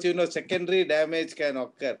because, you know, secondary damage can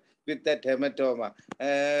occur with that hematoma,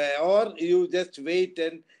 or you just wait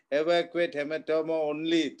and evacuate hematoma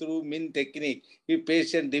only through MIN technique if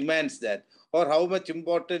patient demands that, or how much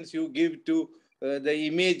importance you give to the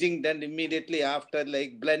imaging done immediately after,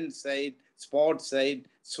 like blend site, spot site,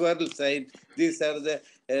 swirl site. These are the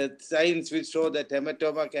signs which show that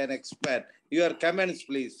hematoma can expand. Your comments,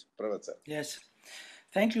 please, Professor. Yes,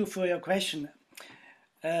 thank you for your question.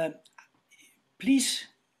 Please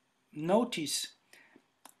notice,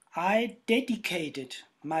 I dedicated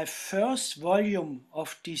my first volume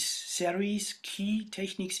of this series, Key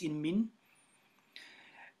Techniques in MIN,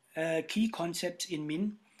 Key Concepts in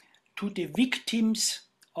MIN, to the victims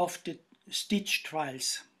of the stitch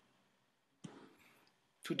trials.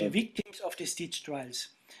 To the victims of the stitch trials.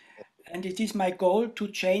 And it is my goal to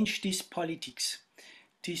change this politics.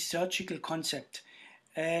 this surgical concept.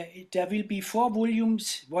 There will be 4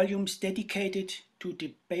 volumes dedicated to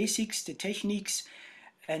the basics, the techniques,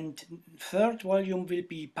 and 3rd volume will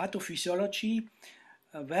be pathophysiology,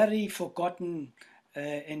 a very forgotten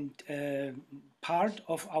and part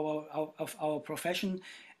of our profession.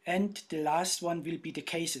 And the last one will be the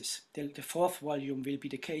cases. The 4th volume will be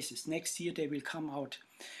the cases. Next year they will come out.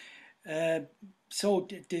 So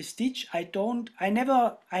the stitch, I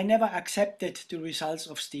never accepted the results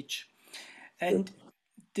of stitch. And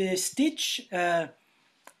the stitch I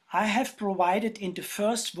have provided in the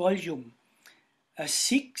 1st volume a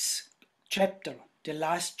 6th chapter, the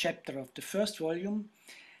last chapter of the 1st volume.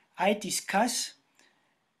 I discuss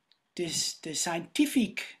the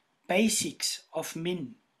scientific basics of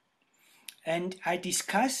MIN, and I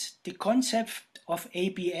discuss the concept of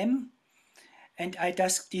ABM, and I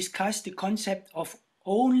discuss the concept of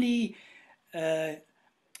only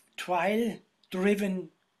trial-driven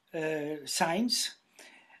science,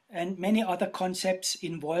 and many other concepts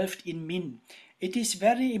involved in MIN. It is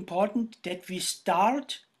very important that we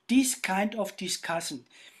start this kind of discussion.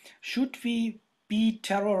 Should we be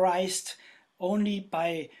terrorized only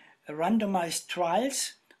by randomized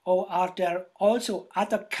trials, or are there also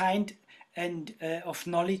other kind of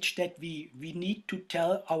knowledge that we need to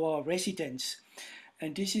tell our residents?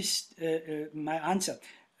 And this is my answer.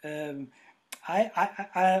 The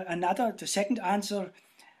second answer,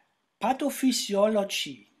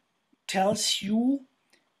 pathophysiology tells you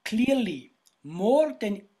clearly, more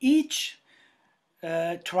than each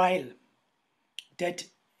trial, that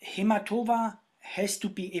hematoma has to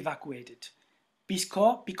be evacuated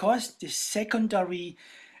because the secondary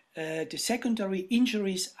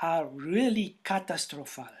injuries are really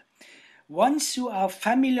catastrophic. Once you are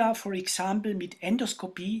familiar, for example, with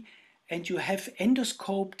endoscopy, and you have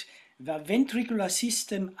endoscoped the ventricular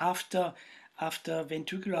system after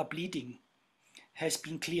ventricular bleeding has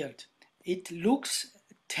been cleared, it looks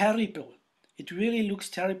terrible. It really looks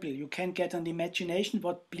terrible. You can get an imagination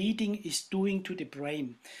what bleeding is doing to the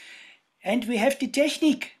brain. And we have the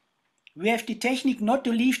technique. We have the technique not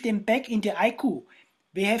to leave them back in the ICU.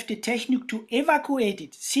 We have the technique to evacuate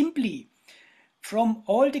it simply. From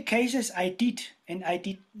all the cases I did, and I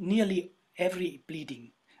did nearly every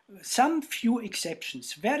bleeding, some few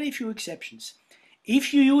exceptions, very few exceptions.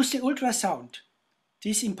 If you use the ultrasound,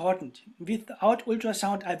 this is important. Without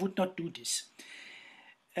ultrasound, I would not do this.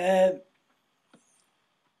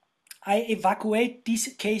 I evacuate these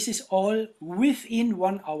cases all within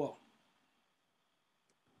 1 hour,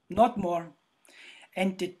 not more.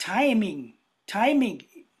 And the timing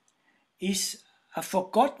is a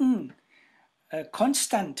forgotten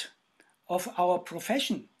constant of our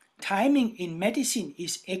profession. Timing in medicine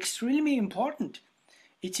is extremely important.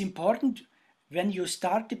 It's important when you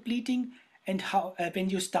start the bleeding and when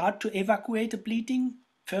you start to evacuate the bleeding,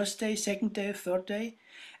 1st day, 2nd day, 3rd day.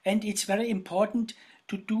 And it's very important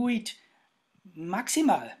to do it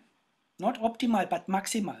maximal, not optimal, but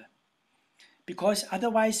maximal. Because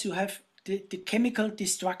otherwise you have the chemical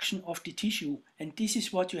destruction of the tissue, and this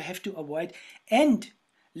is what you have to avoid. And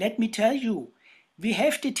let me tell you, we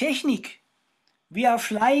have the technique. We are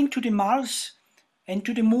flying to the Mars and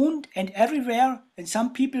to the moon and everywhere, and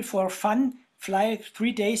some people for fun fly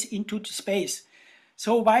 3 days into the space.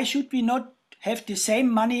 So why should we not have the same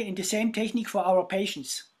money and the same technique for our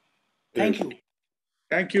patients? Thank you.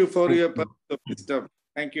 Thank you for your wisdom.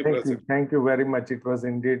 Thank you, Professor. Thank you very much. It was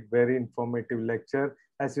indeed very informative lecture.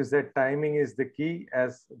 As you said, timing is the key,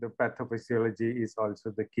 as the pathophysiology is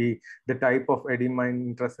also the key. The type of edema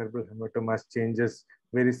in intracerebral hematomas changes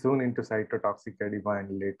very soon into cytotoxic edema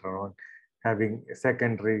and later on having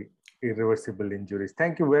secondary irreversible injuries.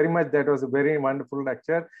 Thank you very much. That was a very wonderful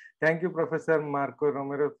lecture. Thank you, Professor Marco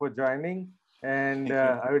Romero, for joining. And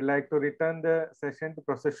I would like to return the session to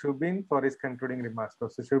Professor Shubin for his concluding remarks.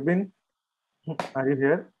 Professor Shubin, are you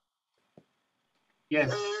here?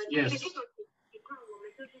 Yes, yes.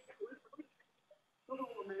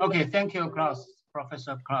 Okay, thank you, Klaus,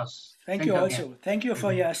 Professor Klaus. Thank you also. Again. Thank you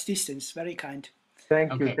for your assistance. Very kind.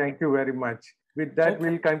 Thank you. Thank you very much. With that,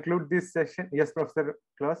 we'll conclude this session. Yes, Professor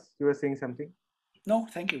Klaus, you were saying something? No,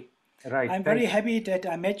 thank you. Right. I'm very happy that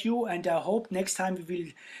I met you, and I hope next time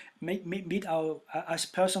we will meet us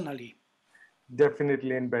personally.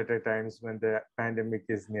 Definitely in better times when the pandemic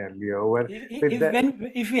is nearly over.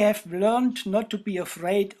 If we have learned not to be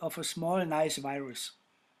afraid of a small, nice virus.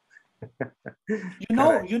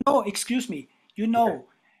 Excuse me, we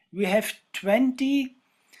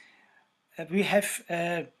have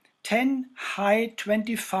 10 high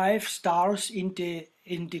 25 stars in the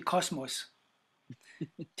cosmos.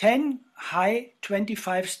 10 high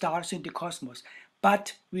 25 stars in the cosmos.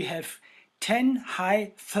 but we have 10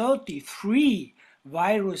 high 33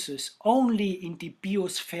 viruses only in the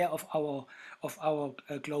biosphere of our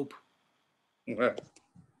globe.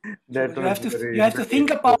 That So was you have to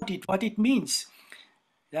think about it, what it means.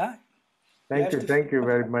 Yeah. Thank you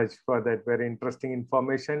very much for that very interesting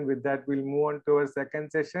information. With that, we'll move on to our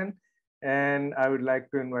second session. And I would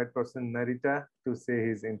like to invite Professor Narita to say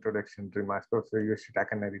his introduction remarks. Professor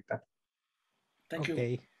Yoshitaka Narita. Thank you.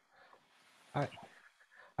 Okay.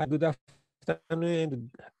 Good afternoon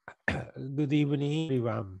and good evening,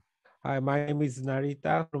 everyone. My name is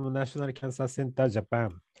Narita from National Cancer Center,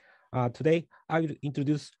 Japan. Today, I will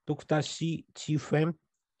introduce Dr. Shi Chi-Fen,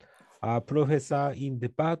 professor in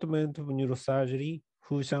Department of Neurosurgery,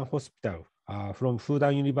 Fushan Hospital, from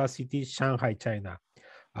Fudan University, Shanghai, China.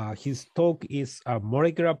 His talk is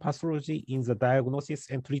molecular pathology in the diagnosis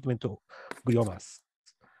and treatment of gliomas.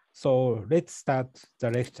 So let's start the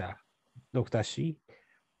lecture. Dr. Shi.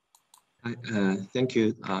 Thank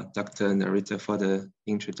you, Dr. Narita, for the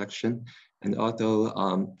introduction. And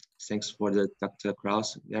also, thanks for the Dr.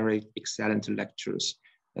 Kraus, very excellent lectures.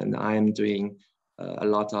 And I am doing a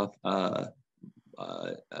lot of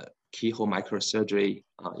keyhole microsurgery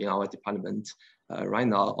in our department. Right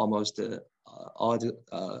now, almost all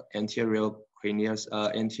the anterior cranial,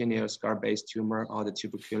 anterior scar-based tumor, all the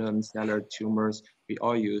tuberculum, cellular tumors, we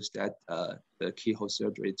all use that the keyhole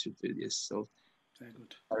surgery to do this. So very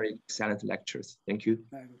good. Very excellent lectures. Thank you.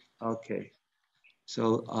 Very good. Okay.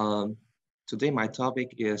 So today my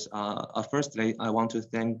topic is, firstly, I want to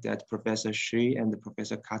thank that Professor Shi and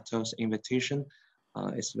Professor Kato's invitation.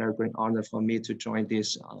 It's a very great honor for me to join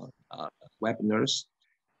this webinars.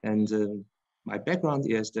 And my background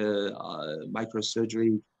is the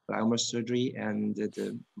microsurgery, glioma surgery, and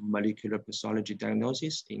the molecular pathology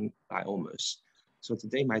diagnosis in gliomas. So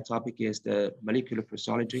today my topic is the molecular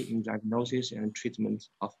pathology in diagnosis and treatment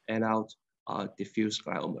of adult diffuse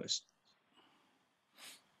gliomas.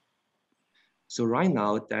 So right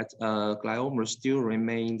now that gliomas still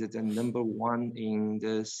remain the #1 in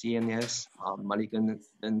the CNS malignant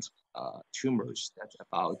tumors. That's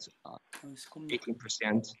about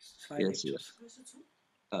 18% is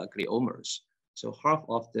gliomas. So half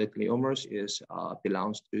of the gliomas is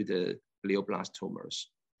belongs to the glioblastomas.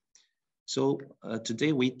 So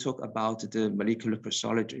today we talk about the molecular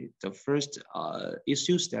pathology. The first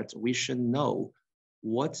issues that we should know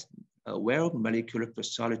where molecular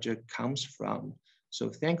pathology comes from. So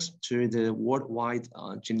thanks to the worldwide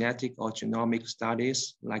genetic or genomic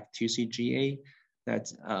studies like TCGA, that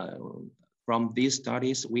from these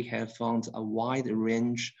studies, we have found a wide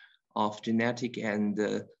range of genetic and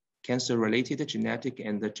cancer-related genetic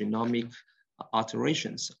and genomic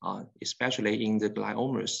alterations, especially in the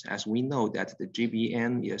gliomas, as we know that the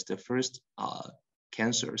GBM is the first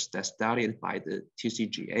cancers that studied by the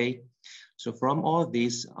TCGA. So from all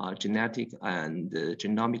these genetic and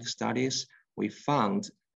genomic studies, we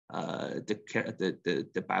found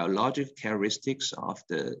the biological characteristics of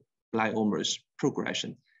the gliomas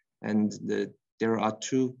progression. And there are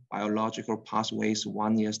two biological pathways.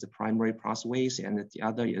 One is the primary pathways and the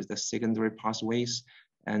other is the secondary pathways.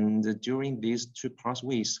 And during these two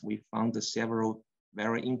pathways, we found several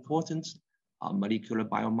very important molecular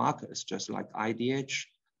biomarkers, just like IDH,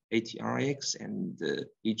 ATRX, and the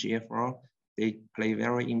EGFR. They play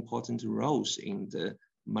very important roles in the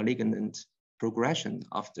malignant progression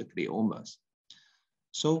of the gliomas.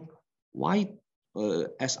 So why,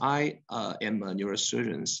 as I am a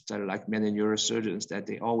neurosurgeon, like many neurosurgeons, that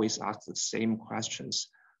they always ask the same questions.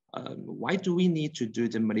 Why do we need to do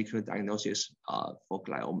the molecular diagnosis for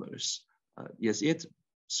gliomas? Is it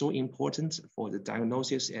so important for the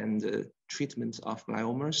diagnosis and the treatment of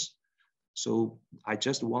gliomas? So I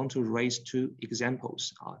just want to raise two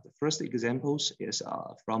examples. The first example is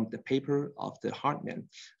from the paper of the Hartman.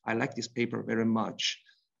 I like this paper very much.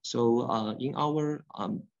 So in our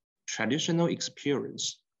traditional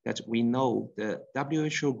experience, that we know the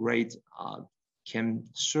WHO grade can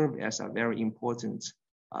serve as a very important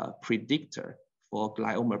predictor for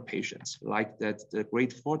glioma patients, like that the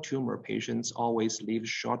grade 4 tumor patients always live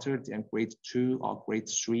shorter than grade 2 or grade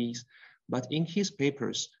 3. But in his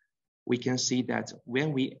papers, we can see that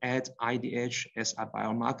when we add IDH as a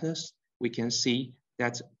biomarkers, we can see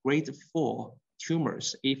that grade 4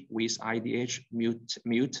 tumors, if with IDH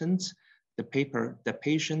mutants, the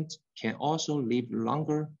patient can also live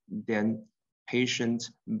longer than patient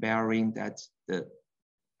bearing that the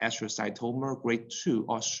astrocytoma grade 2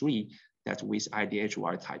 or 3 that with IDH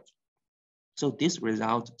wild type. So this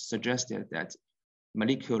result suggested that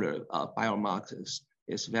molecular biomarkers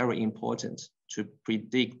is very important to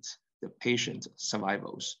predict the patient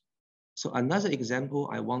survivals. So another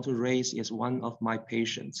example I want to raise is one of my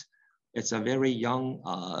patients. It's a very young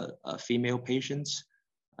female patient,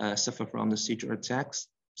 suffer from the seizure attacks.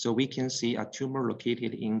 So we can see a tumor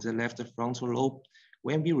located in the left frontal lobe.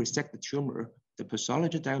 When we resect the tumor, the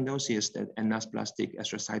pathology diagnosis that anaplastic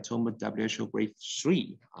astrocytoma WHO grade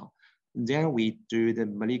 3. Then we do the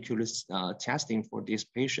molecular testing for these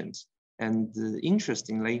patients. And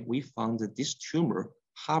interestingly, we found that this tumor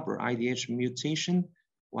harbor IDH mutation,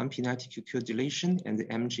 1p90q deletion, and the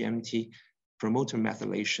MGMT promoter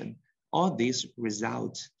methylation. All these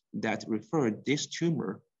results that refer this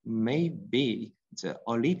tumor may be the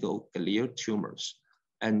oligoglial tumors.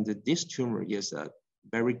 And this tumor is a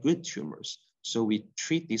very good tumors. So we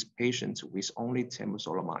treat these patients with only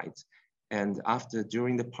temozolomide. And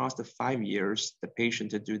during the past 5 years, the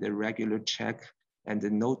patient do the regular check and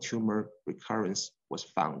no tumor recurrence was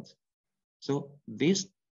found. So these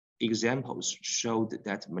examples showed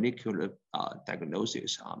that molecular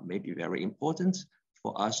diagnosis may be very important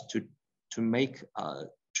for us to make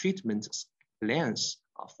treatment plans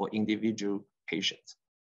for individual patients.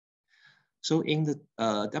 So in the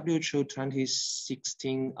WHO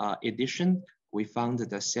 2016 edition, we found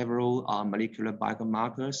that several molecular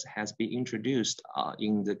biomarkers has been introduced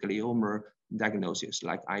in the glioma diagnosis,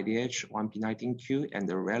 like IDH, 1p19q, and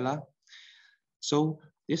the RELA. So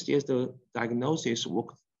this is the diagnosis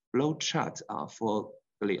workflow chart for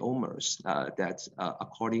gliomas that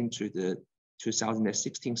according to the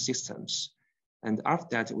 2016 systems. And after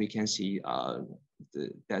that, we can see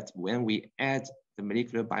that when we add the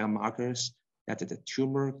molecular biomarkers, that the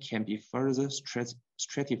tumor can be further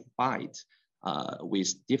stratified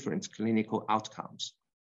with different clinical outcomes.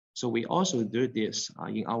 So we also do this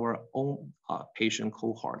in our own patient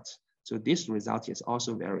cohort. So this result is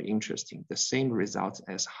also very interesting. The same result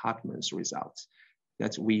as Hartmann's result,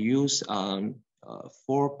 that we use 4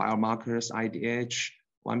 biomarkers, IDH,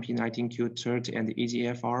 1p19q, TERT, and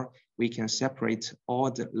EGFR. We can separate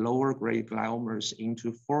all the lower grade gliomas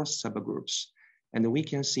into 4 subgroups. And we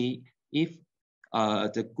can see if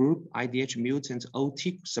the group IDH mutant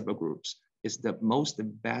OT subgroups is the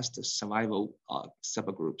best survival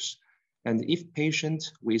subgroups. And if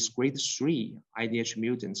patient with grade 3 IDH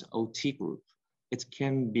mutant OT group, it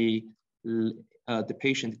can be, the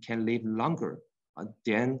patient can live longer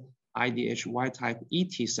than IDH wild type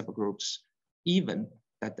ET subgroups, even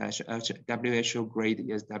that WHO grade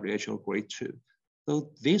is WHO grade 2.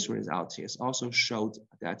 So this result is also showed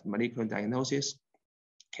that molecular diagnosis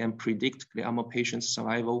can predict glioma patient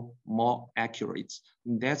survival more accurate.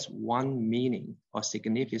 That's one meaning or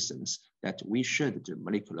significance that we should do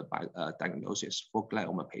molecular diagnosis for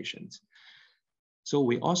glioma patients. So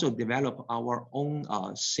we also develop our own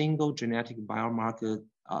single genetic biomarker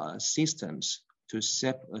systems to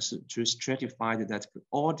stratify that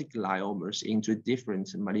all the gliomas into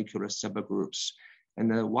different molecular subgroups.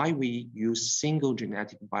 And why we use single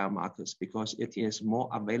genetic biomarkers? Because it is more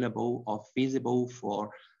available or feasible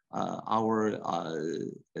for our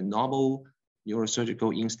normal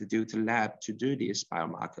neurosurgical institute lab to do these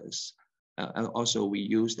biomarkers. And also we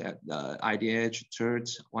use that IDH, TERT,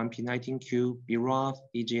 1p19q, BRAF,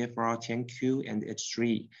 EGFR, 10q, and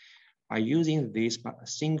H3. By using these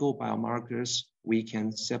single biomarkers, we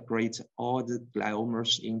can separate all the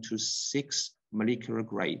gliomas into 6 molecular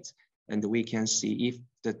grades. And we can see if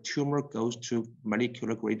the tumor goes to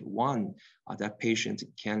molecular grade 1, that patient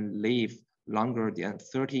can live longer than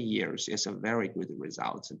 30 years. It's a very good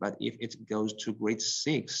result. But if it goes to grade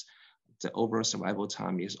 6, the overall survival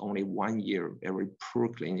time is only 1 year, very poor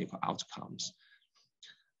clinical outcomes.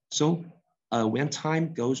 So when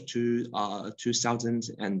time goes to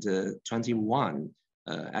 2021,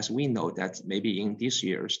 as we know that maybe in this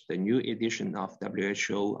year's, the new edition of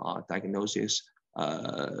WHO diagnosis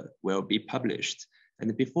will be published.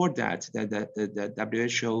 And before that, the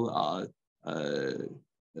WHO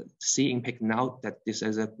see impact now that this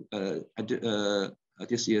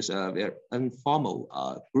is very informal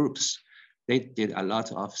groups. They did a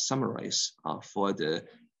lot of summaries for the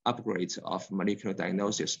upgrade of molecular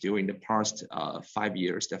diagnosis during the past 5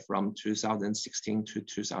 years, from 2016 to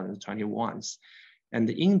 2021. And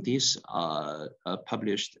in these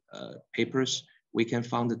published papers, we can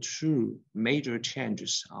find the 2 major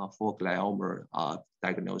changes for glioma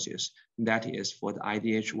diagnosis. That is for the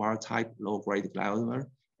IDH wild type low-grade glioma,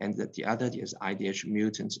 and the other is IDH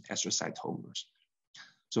mutant astrocytomas.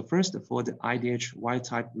 So first, for the IDH wild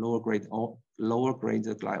type lower grade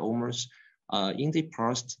gliomas, in the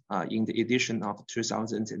past, in the edition of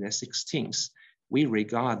 2016, we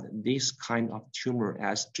regard this kind of tumor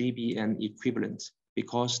as GBM equivalent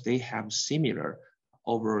because they have similar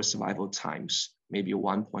overall survival times maybe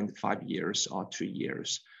 1.5 years or 2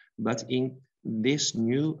 years. But in this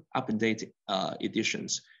new updated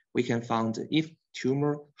editions, we can find if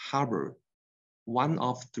tumor harbor one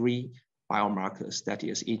of 3 biomarkers, that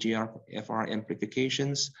is EGFR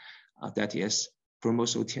amplifications, that is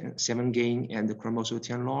chromosome 7 gain and chromosome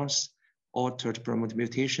 10 loss, altered promoter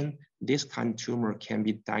mutation, this kind of tumor can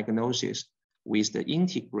be diagnosed with the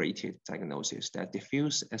integrated diagnosis that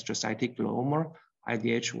diffuse astrocytic glioma,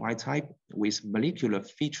 IDH wild type with molecular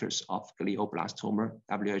features of glioblastoma,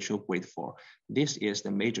 WHO grade 4. This is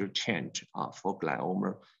the major change for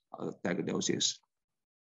glioma diagnosis.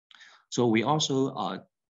 So we also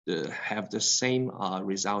have the same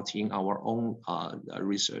result in our own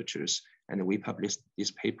researchers, and we published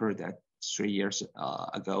this paper that 3 years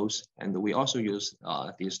ago, and we also use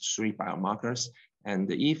these 3 biomarkers.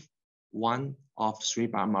 And if one of 3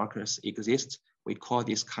 biomarkers exists, we call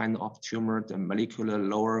this kind of tumor the molecular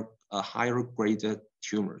lower, higher grade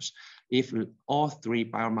tumors. If all 3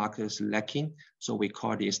 biomarkers lacking, so we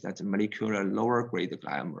call this that molecular lower grade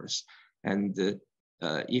gliomas. And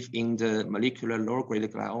if in the molecular lower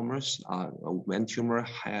grade gliomas, when tumor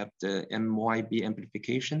have the MYB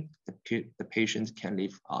amplification, the patient can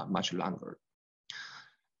live much longer.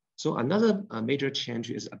 So another major change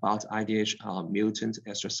is about IDH mutant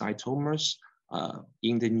astrocytomas.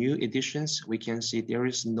 In the new editions, we can see there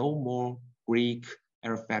is no more Greek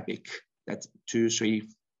alphabetic, that's 2, 3,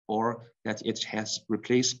 4, that it has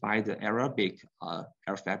replaced by the Arabic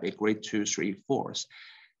alphabet, grade 2, 3, 4s.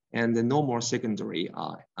 And no more secondary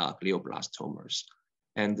glioblastomas.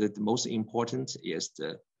 And the most important is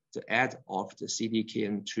the add of the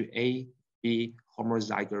CDKN2A, B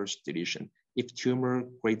homozygous deletion. If tumor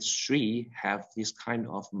grade 3 have this kind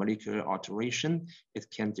of molecular alteration,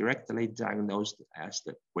 it can directly diagnosed as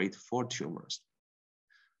the grade 4 tumors.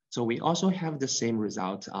 So we also have the same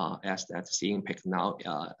result as that CIMPACT now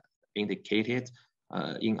indicated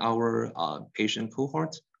in our patient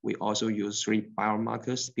cohort. We also use 3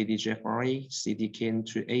 biomarkers, PDGFRA,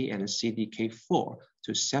 CDKN2A, and CDK4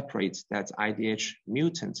 to separate that IDH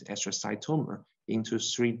mutant astrocytoma into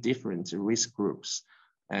 3 different risk groups.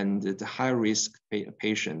 And the high risk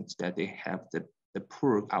patients that they have the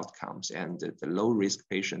poor outcomes, and the low risk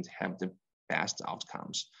patients have the best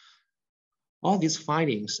outcomes. All these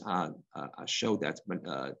findings show that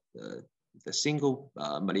the single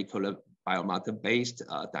molecular biomarker-based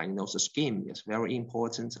diagnosis scheme is very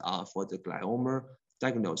important for the glioma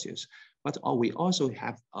diagnosis. But we also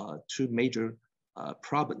have 2 major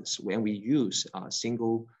problems when we use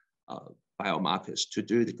single biomarkers to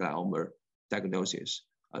do the glioma diagnosis.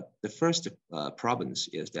 The first problem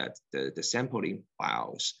is that the sampling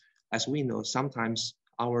files. As we know, sometimes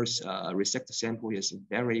our resect sample is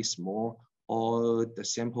very small, or the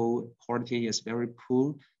sample quality is very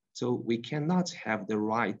poor. So we cannot have the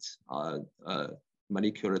right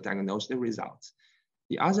molecular diagnostic result.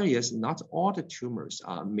 The other is not all the tumors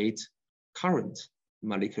meet current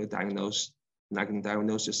molecular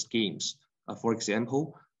diagnosis schemes. For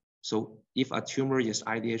example, so if a tumor is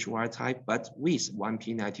IDH wild type, but with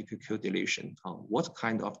 1p92q deletion, what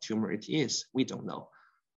kind of tumor it is, we don't know.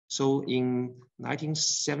 So in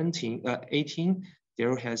 1918,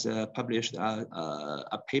 there has published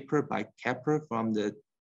a paper by Kepler from the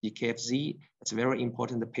DKFZ. It's a very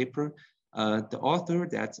important paper. The author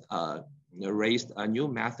that raised a new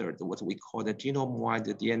method, what we call the genome-wide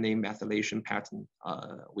DNA methylation pattern.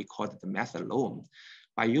 We call it the methylome.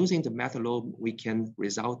 By using the methylome, we can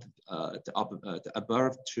resolve the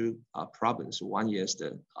above 2 problems. One is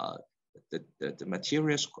the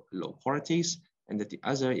materials low qualities, and the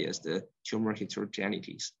other is the tumor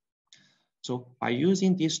heterogeneities. So by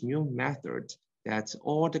using this new method, that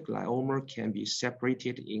all the glioma can be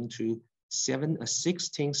separated into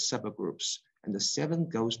 16 subgroups, and the 7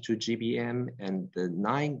 goes to GBM and the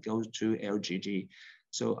 9 goes to LGG.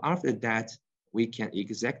 So after that, we can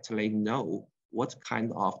exactly know what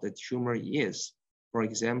kind of the tumor is. For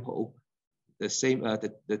example, the same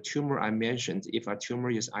the tumor I mentioned, if a tumor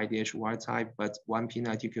is IDH wild type but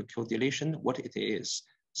 1p92q deletion, what it is.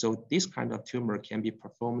 So this kind of tumor can be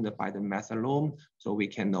performed by the methylome, so we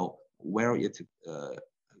can know where it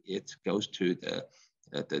goes to the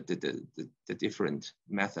different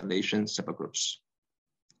methylation subgroups.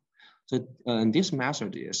 So this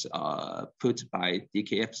method is put by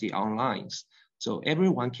DKFZ online. So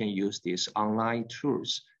everyone can use these online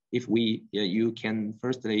tools. If you can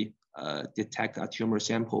firstly detect a tumor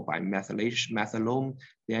sample by methylome,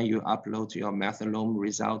 then you upload your methylome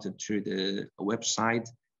result to the website.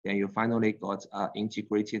 Then you finally got an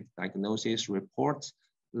integrated diagnosis report,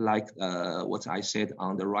 like what I said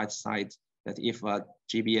on the right side. that if a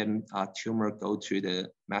GBM tumor go to the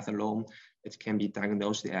methylome, it can be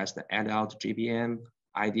diagnosed as the adult GBM,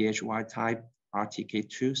 IDH wild type,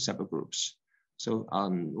 RTK2 subgroups. So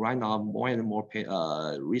right now, more and more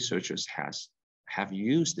researchers have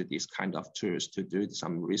used these kind of tools to do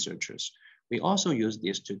some researches. We also use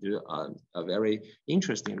this to do a very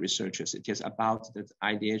interesting research. It is about the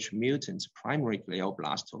IDH mutant primary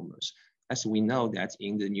glioblastomas. As we know that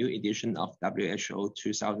in the new edition of WHO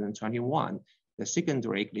 2021, the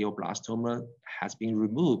secondary glioblastoma has been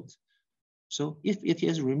removed. So if it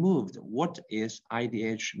is removed, what is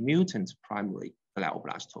IDH mutant primary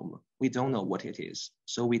glioblastoma? We don't know what it is.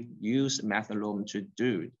 So we use methylome to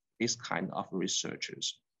do this kind of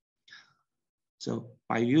researches. So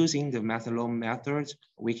by using the methylome method,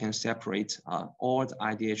 we can separate all the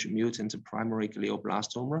IDH mutant primary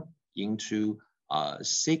glioblastoma into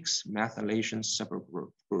 6 methylation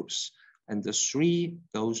subgroups. And the 3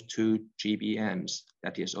 goes to GBMs.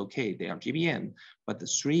 That is okay, they are GBM, but the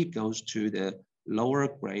 3 goes to the lower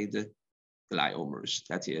grade gliomas.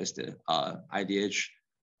 That is the IDH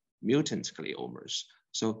mutant gliomas.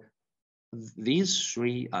 So these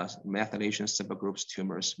 3 methylation subgroups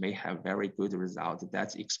tumors may have very good result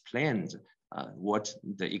that explains what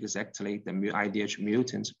exactly the IDH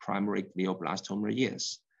mutant primary glioblastoma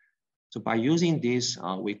is. So by using this,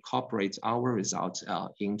 we incorporate our results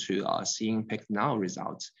into seeing PicNow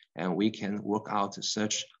results, and we can work out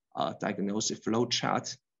such a diagnosis flow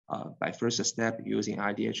chart by first step using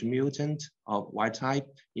IDH mutant or wild type.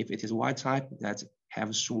 If it is wild type that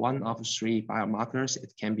has 1 of 3 biomarkers,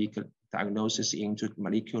 it can be diagnosis into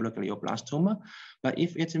molecular glioblastoma. But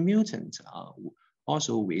if it's a mutant,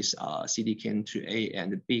 also with CDKN2A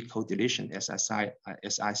and B co-deletion, as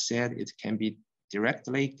I said, it can be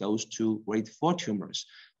directly goes to grade 4 tumors.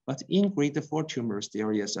 But in grade 4 tumors,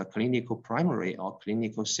 there is a clinical primary or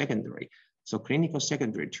clinical secondary. So clinical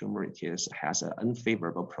secondary tumor has an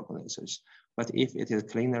unfavorable prognosis. But if it is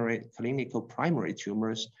clinical primary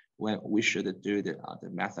tumors, when we should do the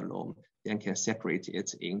methylome, then can separate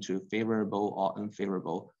it into favorable or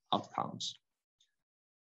unfavorable outcomes.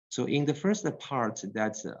 So in the first part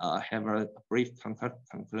that have a brief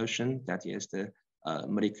conclusion, that is the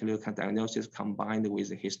molecular diagnosis combined with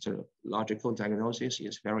the histological diagnosis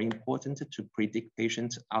is very important to predict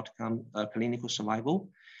patient outcome, clinical survival.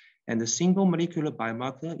 And the single molecular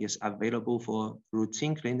biomarker is available for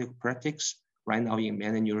routine clinical practice right now in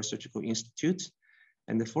many neurosurgical institutes.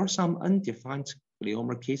 And for some undefined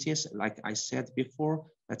glioma cases, like I said before,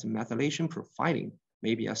 that methylation profiling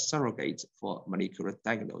may be a surrogate for molecular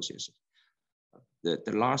diagnosis.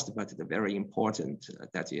 The last but the very important,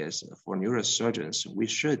 that is for neurosurgeons, we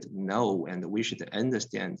should know and we should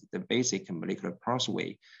understand the basic molecular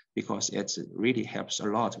pathway because it really helps a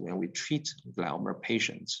lot when we treat glioma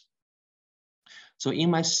patients. So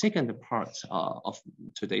in my second part of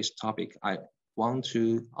today's topic, I want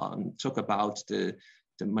to talk about the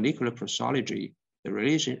molecular pathology, the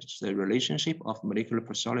relationship of molecular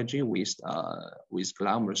pathology with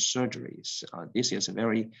glioma surgeries. This is a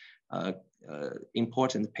very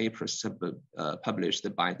important paper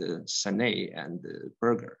published by the Sané and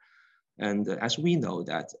Berger. And as we know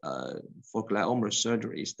that for glioma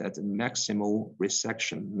surgeries, that maximal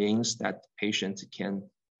resection means that patient can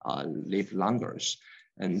live longer.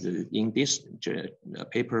 And in this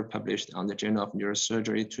paper published on the Journal of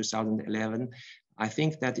Neurosurgery 2011, I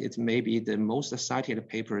think that it may be the most cited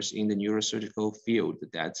papers in the neurosurgical field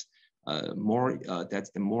that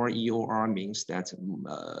the more EOR means that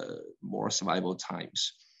more survival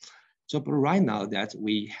times. So but right now that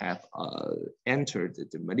we have entered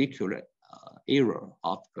the molecular era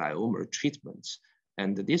of glioma treatments,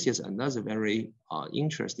 and this is another very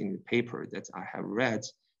interesting paper that I have read.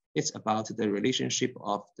 It's about the relationship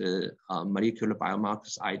of the molecular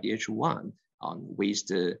biomarkers IDH1 with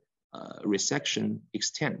the resection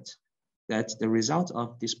extent. That the result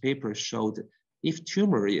of this paper showed if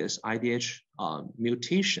tumor is IDH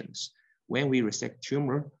mutations, when we resect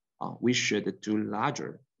tumor, we should do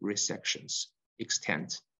larger resections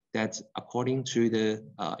extent. That according to the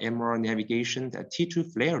MR navigation, the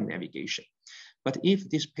T2 flare navigation. But if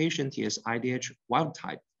this patient is IDH wild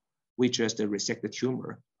type, we just resect the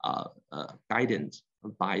tumor guided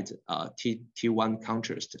by the T1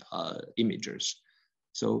 contrast imagers.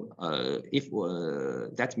 So if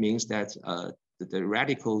that means that the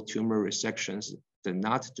radical tumor resections do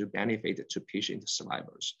not do benefit to patient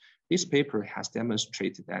survivors. This paper has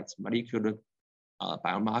demonstrated that molecular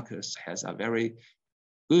biomarkers has a very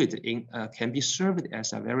good, can be served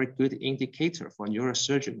as a very good indicator for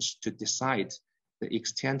neurosurgeons to decide the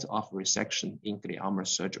extent of resection in glioma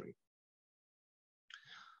surgery.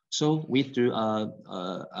 So we do,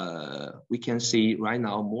 we can see right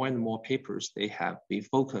now more and more papers, they have been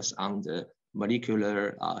focused on the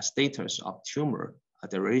molecular status of tumor,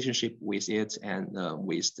 the relationship with it, and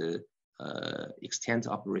with the extent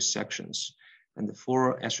of resections. And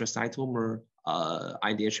for astrocytoma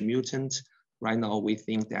IDH mutant, right now we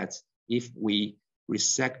think that if we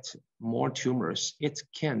resect more tumors, it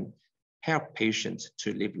can help patients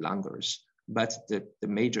to live longer. But the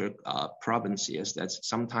major problem is that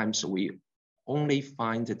sometimes we only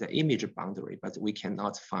find the image boundary, but we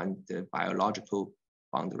cannot find the biological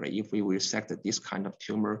boundary. If we resect this kind of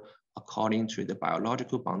tumor according to the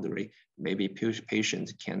biological boundary, maybe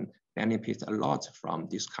patients can benefit a lot from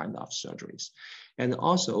this kind of surgeries. And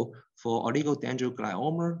also for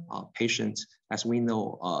oligodendroglioma patients, as we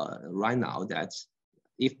know right now that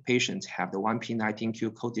if patients have the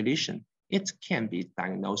 1p19q co-deletion, it can be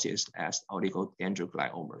diagnosed as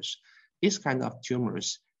oligodendrogliomas. This kind of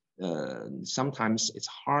tumors, sometimes it's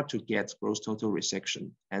hard to get gross total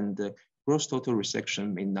resection, and the gross total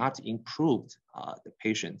resection may not improve the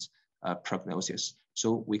patient's prognosis.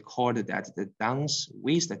 So we call that the downs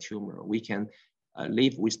with the tumor. We can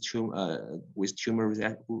live with tumor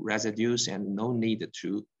residues and no need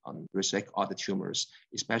to resect all the tumors,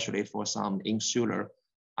 especially for some insular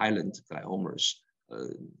island gliomas.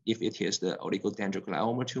 If it is the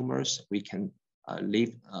oligodendroglioma tumors, we can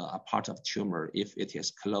leave a part of tumor if it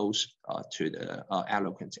is close to the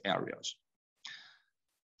eloquent areas.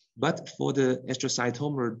 But for the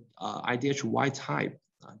astrocytoma IDH wild type,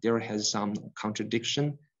 there has some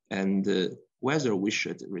contradiction, and whether we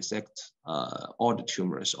should resect all the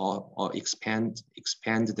tumors or expand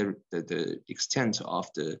the extent of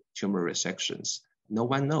the tumor resections, no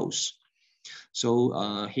one knows.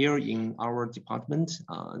 So here in our department,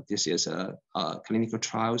 this is a clinical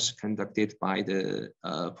trials conducted by the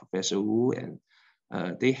Professor Wu, and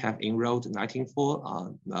they have enrolled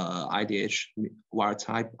 194 IDH wild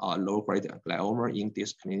type low-grade glioma in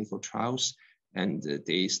these clinical trials, and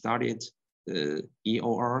they started the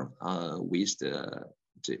EOR with the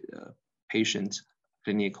patient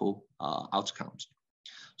clinical outcomes.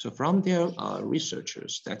 So from their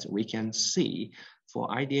researchers that we can see for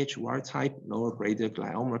IDH wild type lower grade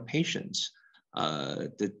glioma patients,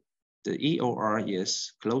 the EOR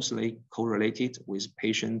is closely correlated with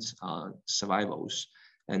patients' survivals.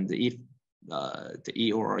 And if the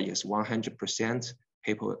EOR is 100%,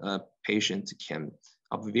 patient can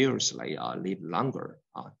obviously live longer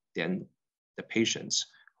than the patients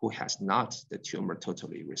who has not the tumor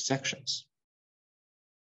totally resections.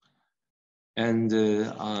 And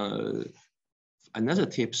another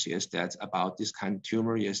tips is that about this kind of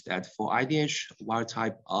tumor is that for IDH wild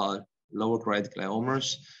type lower grade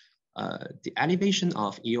gliomas, the elevation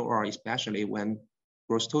of EOR, especially when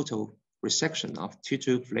gross total resection of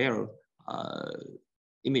T2 flare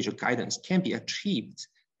image guidance can be achieved,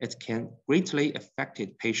 it can greatly affect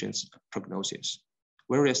patients' prognosis.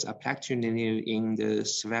 Whereas a plaque-tuning in the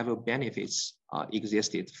survival benefits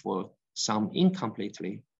existed for some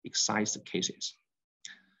incompletely excised cases.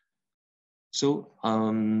 So,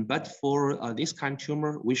 but for this kind of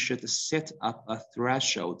tumor, we should set up a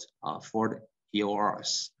threshold for the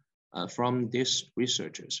EORs. From these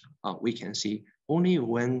researchers, we can see only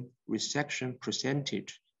when resection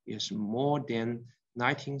percentage is more than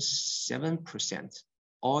 97%,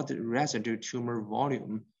 or the residual tumor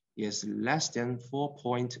volume is less than 4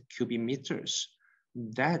 cubic meters,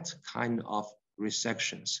 that kind of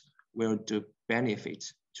resections will do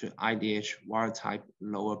benefit to IDH wild type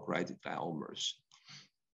lower grade gliomas.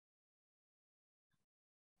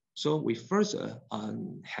 So we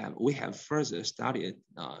have further studied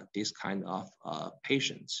this kind of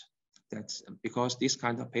patients. That's because this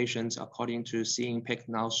kind of patients, according to seeing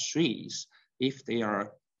PECNOW 3s, if they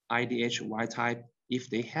are IDH wild type, if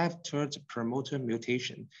they have third promoter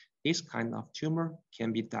mutation, this kind of tumor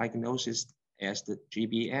can be diagnosed as the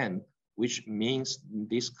GBM, which means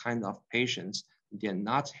this kind of patients do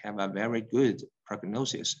not have a very good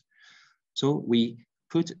prognosis. So we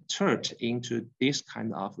put TERT into this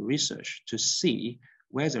kind of research to see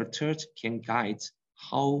whether TERT can guide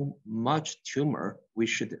how much tumor we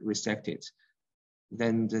should resect it.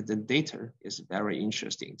 Then the data is very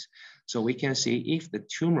interesting. So we can see if the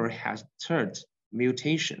tumor has TERT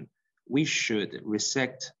mutation, we should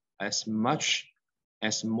resect as much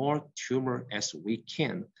as more tumor as we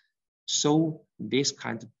can. So this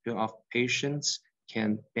kind of patients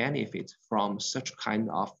can benefit from such kind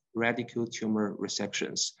of radical tumor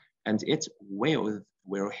resections, and it will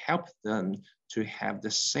help them to have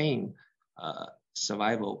the same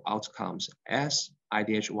survival outcomes as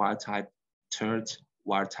IDH wild type, TERT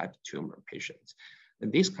wild type tumor patients.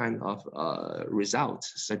 this kind of result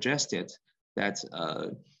suggested that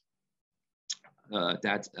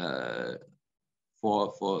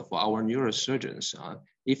for our neurosurgeons,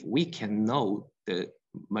 if we can know the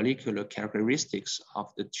molecular characteristics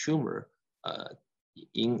of the tumor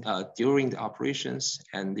during the operations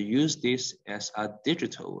and use this as a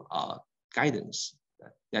digital guidance,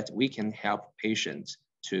 that we can help patients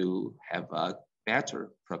to have a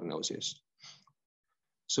better prognosis.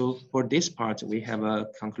 So for this part, we have a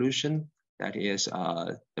conclusion that is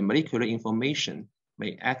the molecular information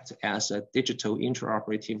may act as a digital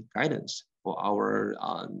intraoperative guidance for our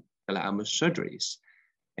glioma surgeries.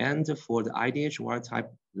 And for the IDH wild type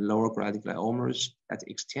lower grade gliomas, that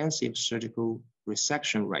extensive surgical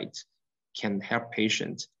resection rate can help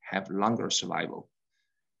patients have longer survival.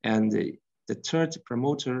 And the third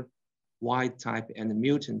promoter, wild type and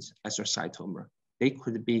mutant astrocytoma, they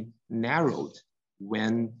could be narrowed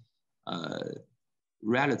when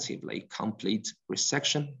relatively complete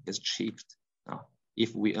resection is achieved.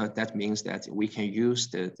 If we, that means that we can use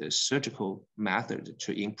the surgical method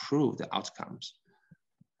to improve the outcomes.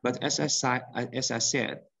 But as I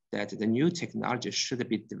said, that the new technology should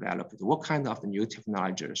be developed. What kind of the new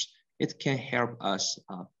technologies? It can help us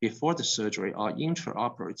before the surgery or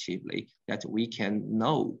intraoperatively, that we can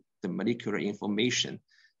know the molecular information.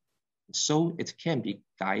 So it can be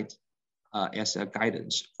guide as a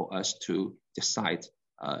guidance for us to decide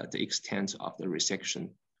the extent of the resection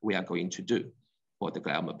we are going to do for the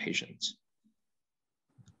glioma patients.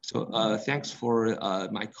 So thanks for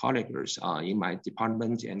my colleagues in my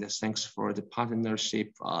department, and thanks for the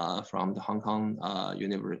partnership from the Hong Kong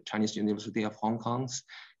Chinese University of Hong Kong.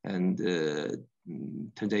 And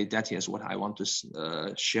today, that is what I want to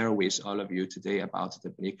share with all of you today about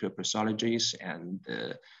the molecular pathologies and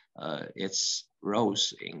its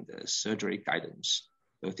roles in the surgery guidance.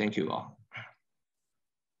 So thank you all.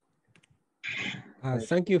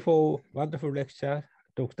 Thank you for wonderful lecture,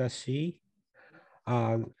 Dr. Shi.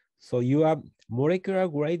 So your molecular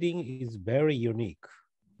grading is very unique.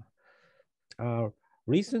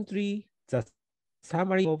 Recently, the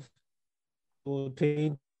summary of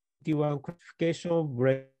 21 classification of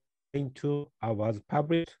brain tumor was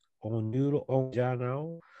published on NeuroSx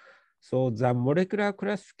journal. So the molecular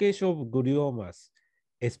classification of gliomas,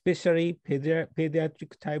 especially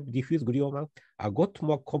pediatric type diffuse glioma, got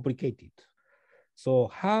more complicated. So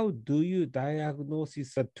how do you diagnose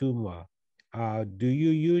a tumor? Do you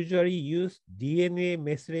usually use DNA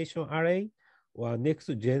methylation array or next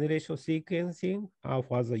generation sequencing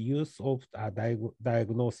for the use of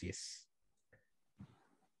diagnosis?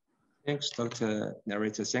 Thanks, Dr.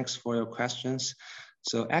 Narita. Thanks for your questions.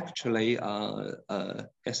 So actually,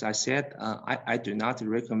 as I said, I do not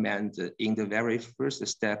recommend in the very first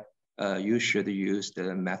step, you should use the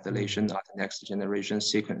methylation or the next generation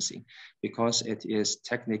sequencing, because it is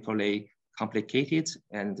technically complicated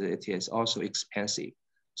and it is also expensive.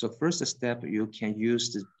 So first step, you can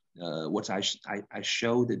use the, what I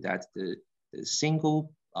showed, that the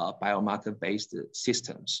single biomarker-based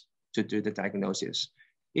systems to do the diagnosis.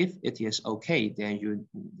 If it is okay, then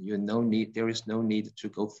there is no need to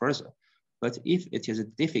go further. But if it is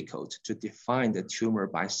difficult to define the tumor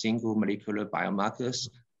by single molecular biomarkers,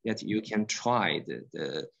 that you can try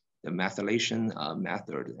the methylation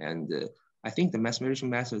method. And I think the methylation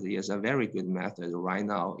method is a very good method right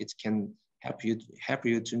now. It can help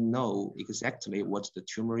you to know exactly what the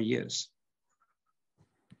tumor is.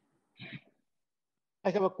 I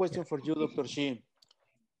have a question for you, Dr. Shi.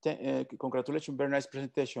 Congratulations, very nice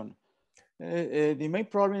presentation. The main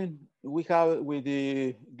problem we have with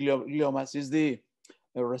the gliomas is the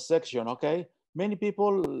resection, okay? Many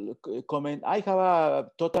people comment, I have a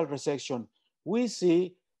total resection. We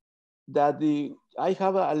see that I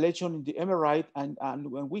have a lesion in the MRI, and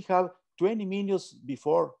when we have 20 minutes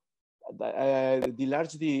before the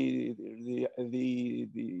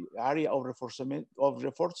area of reinforcement of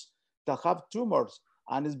efforts that have tumors,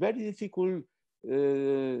 and it's very difficult.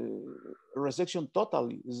 Resection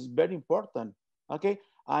totally is very important. Okay,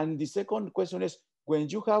 and the second question is, when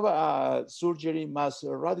you have a surgery, mass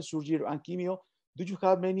radiosurgery and chemio, do you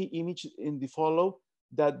have many images in the follow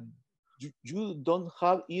that you don't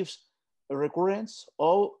have if recurrence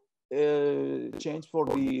or change for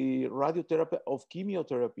the radiotherapy of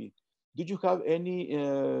chemotherapy? Did you have any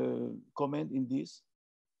comment in this?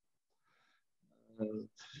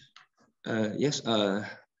 Yes.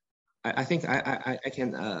 I think I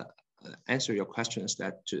can answer your questions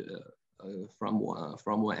that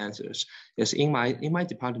one answers. Yes, in my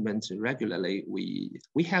department regularly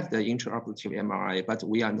we have the intraoperative MRI, but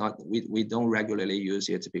we don't regularly use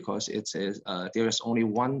it because it is there is only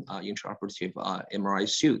one intraoperative MRI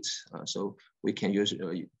suite, so we can use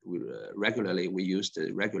regularly. We use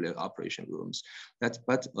the regular operation rooms.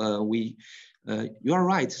 You are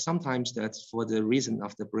right. Sometimes that for the reason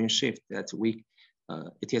of the brain shift that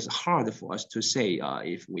it is hard for us to say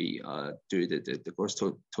if we do the gross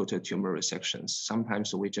total tumor resections.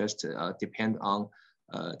 Sometimes we just depend on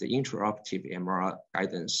the intraoperative MRI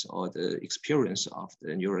guidance or the experience of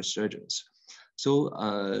the neurosurgeons. So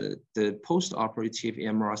the post-operative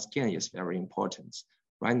MRI scan is very important.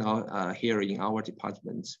 Right now, here in our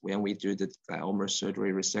department, when we do the glioma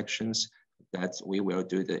surgery resections, that we will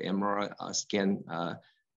do the MRI scan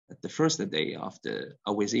the first day of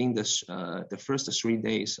within the first 3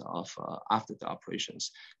 days of after the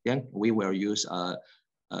operations. Then we will use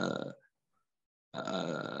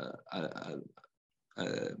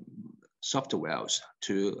softwares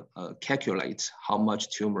to calculate how much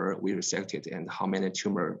tumor we resected and how many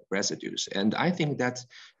tumor residues. And I think that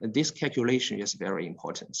this calculation is very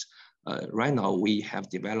important. Right now, we have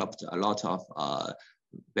developed a lot of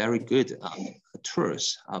very good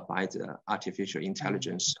tools by the artificial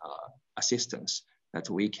intelligence assistance that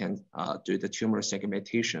we can do the tumor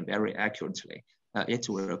segmentation very accurately. It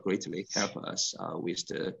will greatly help us with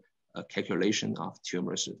the calculation of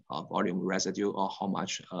tumors volume residue or how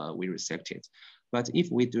much we resected. But if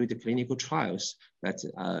we do the clinical trials, that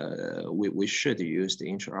we should use the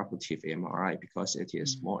intraoperative MRI because it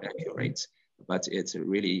is more accurate, but it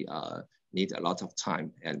really needs a lot of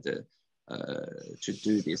time and to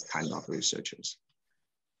do this kind of researches.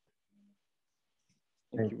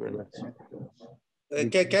 Thank you very much.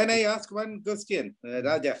 Can I ask one question,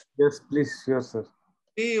 Raja? Yes, please, sure, sir.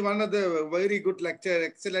 One of the very good lecture,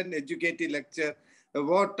 excellent educative lecture.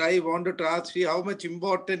 What I wanted to ask you, how much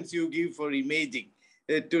importance you give for imaging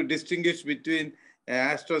to distinguish between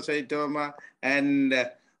astrocytoma and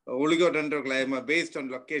oligodendroglioma based on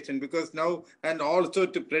location, because now, and also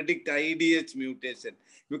to predict IDH mutation,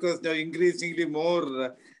 because now increasingly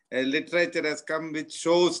more literature has come which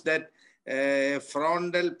shows that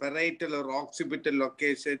frontal, parietal or occipital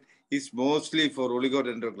location is mostly for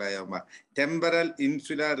oligodendroglioma. Temporal,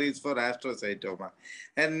 insular is for astrocytoma.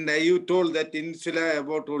 And you told that insular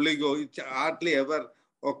about oligo, it hardly ever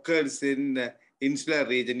occurs in insular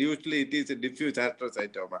region. Usually it is a diffuse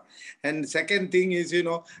astrocytoma. And second thing is,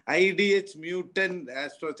 IDH mutant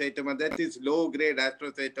astrocytoma, that is low-grade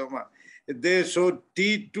astrocytoma. They show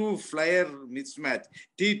T2 flare mismatch.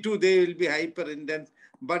 T2, they will be hyperindent,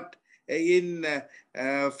 but in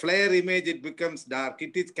flare image, it becomes dark.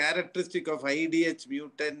 It is characteristic of IDH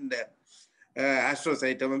mutant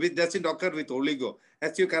astrocytoma, which doesn't occur with oligo.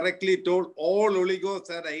 As you correctly told, all oligos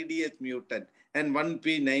are IDH mutant and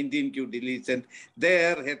 1p19q deletion. They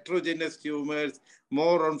are heterogeneous tumors,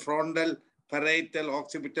 more on frontal, parietal,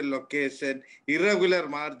 occipital location, irregular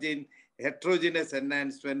margin, heterogeneous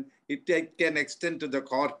enhancement. It can extend to the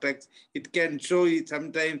cortex. It can show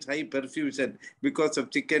sometimes high perfusion because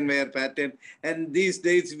of chicken wire pattern. And these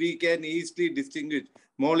days we can easily distinguish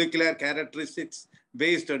molecular characteristics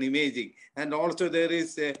based on imaging. And also there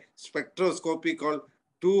is a spectroscopy called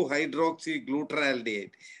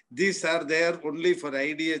 2-hydroxyglutaraldehyde. These are there only for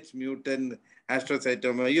IDH mutant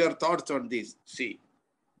astrocytoma. Your thoughts on this? See,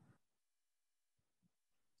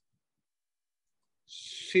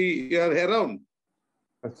 you are around.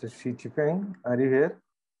 Professor Shi Chifeng, are you here?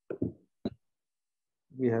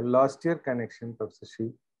 We have lost your connection, Professor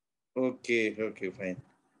Shi. Okay, fine.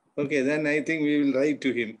 Okay, then I think we will write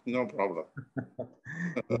to him. No problem.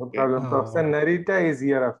 No problem. Professor Narita is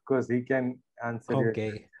here, of course. He can answer your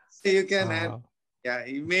Okay. You can add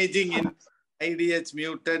imaging in IDH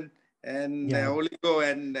mutant and oligo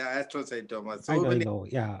and astrocytoma. So I know.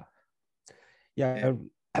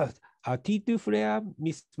 T2 flare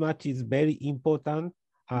mismatch is very important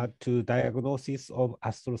to diagnosis of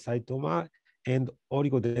astrocytoma and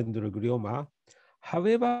oligodendroglioma.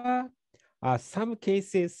 However, some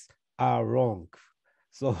cases are wrong.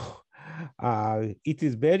 So it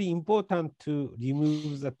is very important to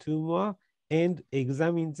remove the tumor and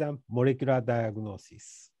examine the molecular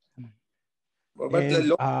diagnosis. But the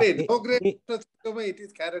low-grade astrocytoma, it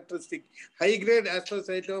is characteristic. High-grade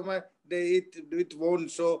astrocytoma, it won't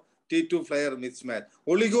show T2 flare mismatch.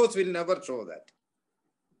 Oligos will never show that.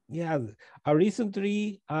 Yeah,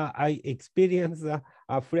 recently I experienced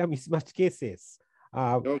flare mismatch cases,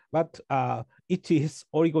 but it is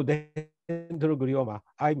oligodendroglioma.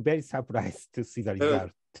 I'm very surprised to see the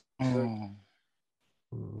result.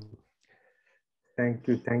 Thank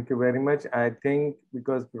you. Thank you very much. I think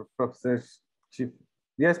because Professor Chief,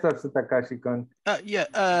 yes, Professor Takashi-kun.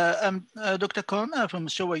 I'm Dr. Kon from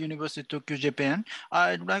Showa University, Tokyo, Japan.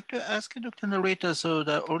 I'd like to ask Dr. Narita, so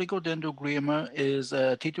the oligodendroglioma is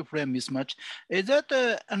a T2 frame mismatch. Is that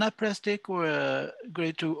anaplastic or a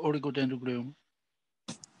grade 2 oligodendroglioma?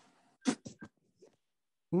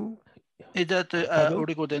 Is that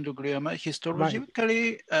oligodendroglioma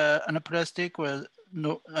histologically anaplastic or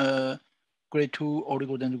no grade 2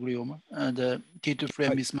 oligodendroglioma, the T2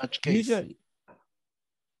 frame mismatch case?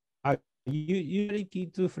 Usually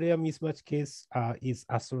T2 flare mismatch case is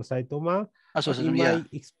astrocytoma. Astrocytoma, in my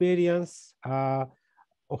experience,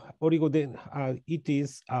 it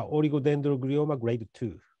is oligodendroglioma grade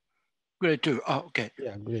 2. Grade 2. Oh, okay.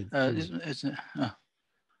 Yeah, grade 2.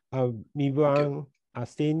 MIB1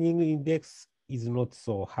 staining index is not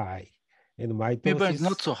so high, and mitosis MIB1 is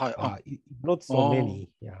not so high. Not so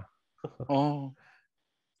many. Yeah.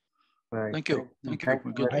 Right. Thank you. Thank you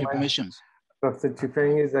for good information. Professor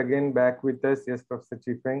Chifeng is again back with us. Yes, Professor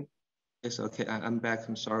Chifeng. Yes, okay, I'm back.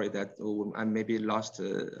 I'm sorry that I maybe lost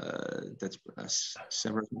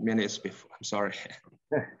several minutes before. I'm sorry.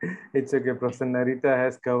 It's okay. Professor Narita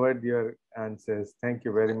has covered your answers. Thank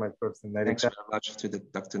you very much, Professor Narita. Thanks very much to the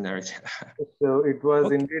Dr. Narita. So it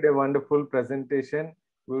was indeed a wonderful presentation.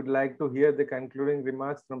 We would like to hear the concluding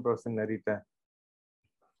remarks from Professor Narita.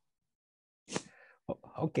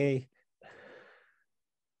 Okay.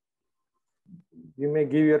 You may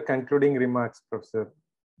give your concluding remarks, Professor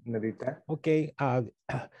Narita. Okay.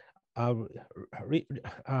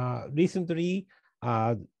 Recently,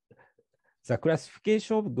 the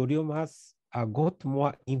classification of gliomas got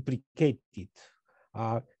more implicated.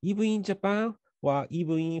 Even in Japan or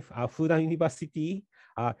even in Fudan University,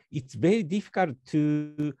 it's very difficult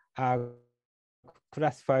to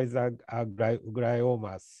classify the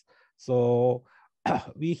gliomas. So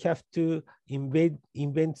we have to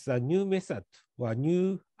invent a new method or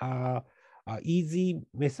new easy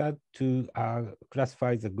method to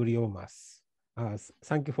classify the gliomas.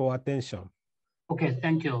 Thank you for attention. Okay,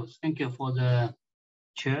 thank you. Thank you for the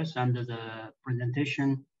chairs and the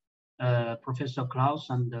presentation, Professor Klaus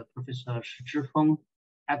and Professor Shi Zhifeng.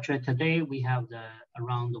 Actually, today we have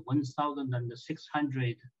around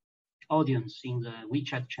 1,600 audience in the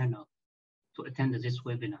WeChat channel to attend this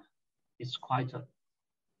webinar. It's quite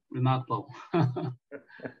remarkable.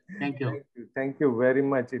 Thank you. Thank you very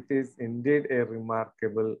much. It is indeed a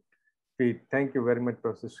remarkable feat. Thank you very much,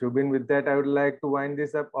 Professor Shubin. With that, I would like to wind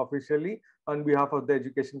this up officially. On behalf of the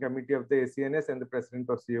Education Committee of the ACNS and the President,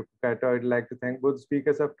 Professor Yoko Kato, I'd like to thank both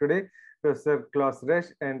speakers of today, Professor Klaus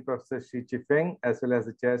Resch and Professor Shi Chifeng, as well as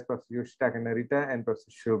the chairs, Professor Yoshitaka Narita and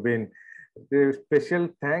Professor Shubin. The special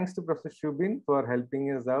thanks to Professor Shubin for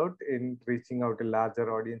helping us out in reaching out a larger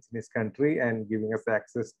audience in his country and giving us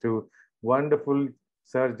access to wonderful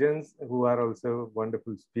surgeons who are also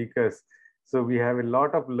wonderful speakers. So we have a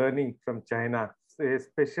lot of learning from China. So a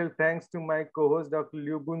special thanks to my co-host, Dr.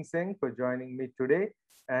 Liu Bun Seng, for joining me today.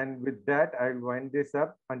 And with that, I'll wind this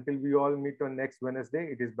up. Until we all meet on next Wednesday,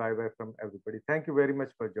 it is bye-bye from everybody. Thank you very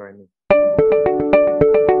much for joining.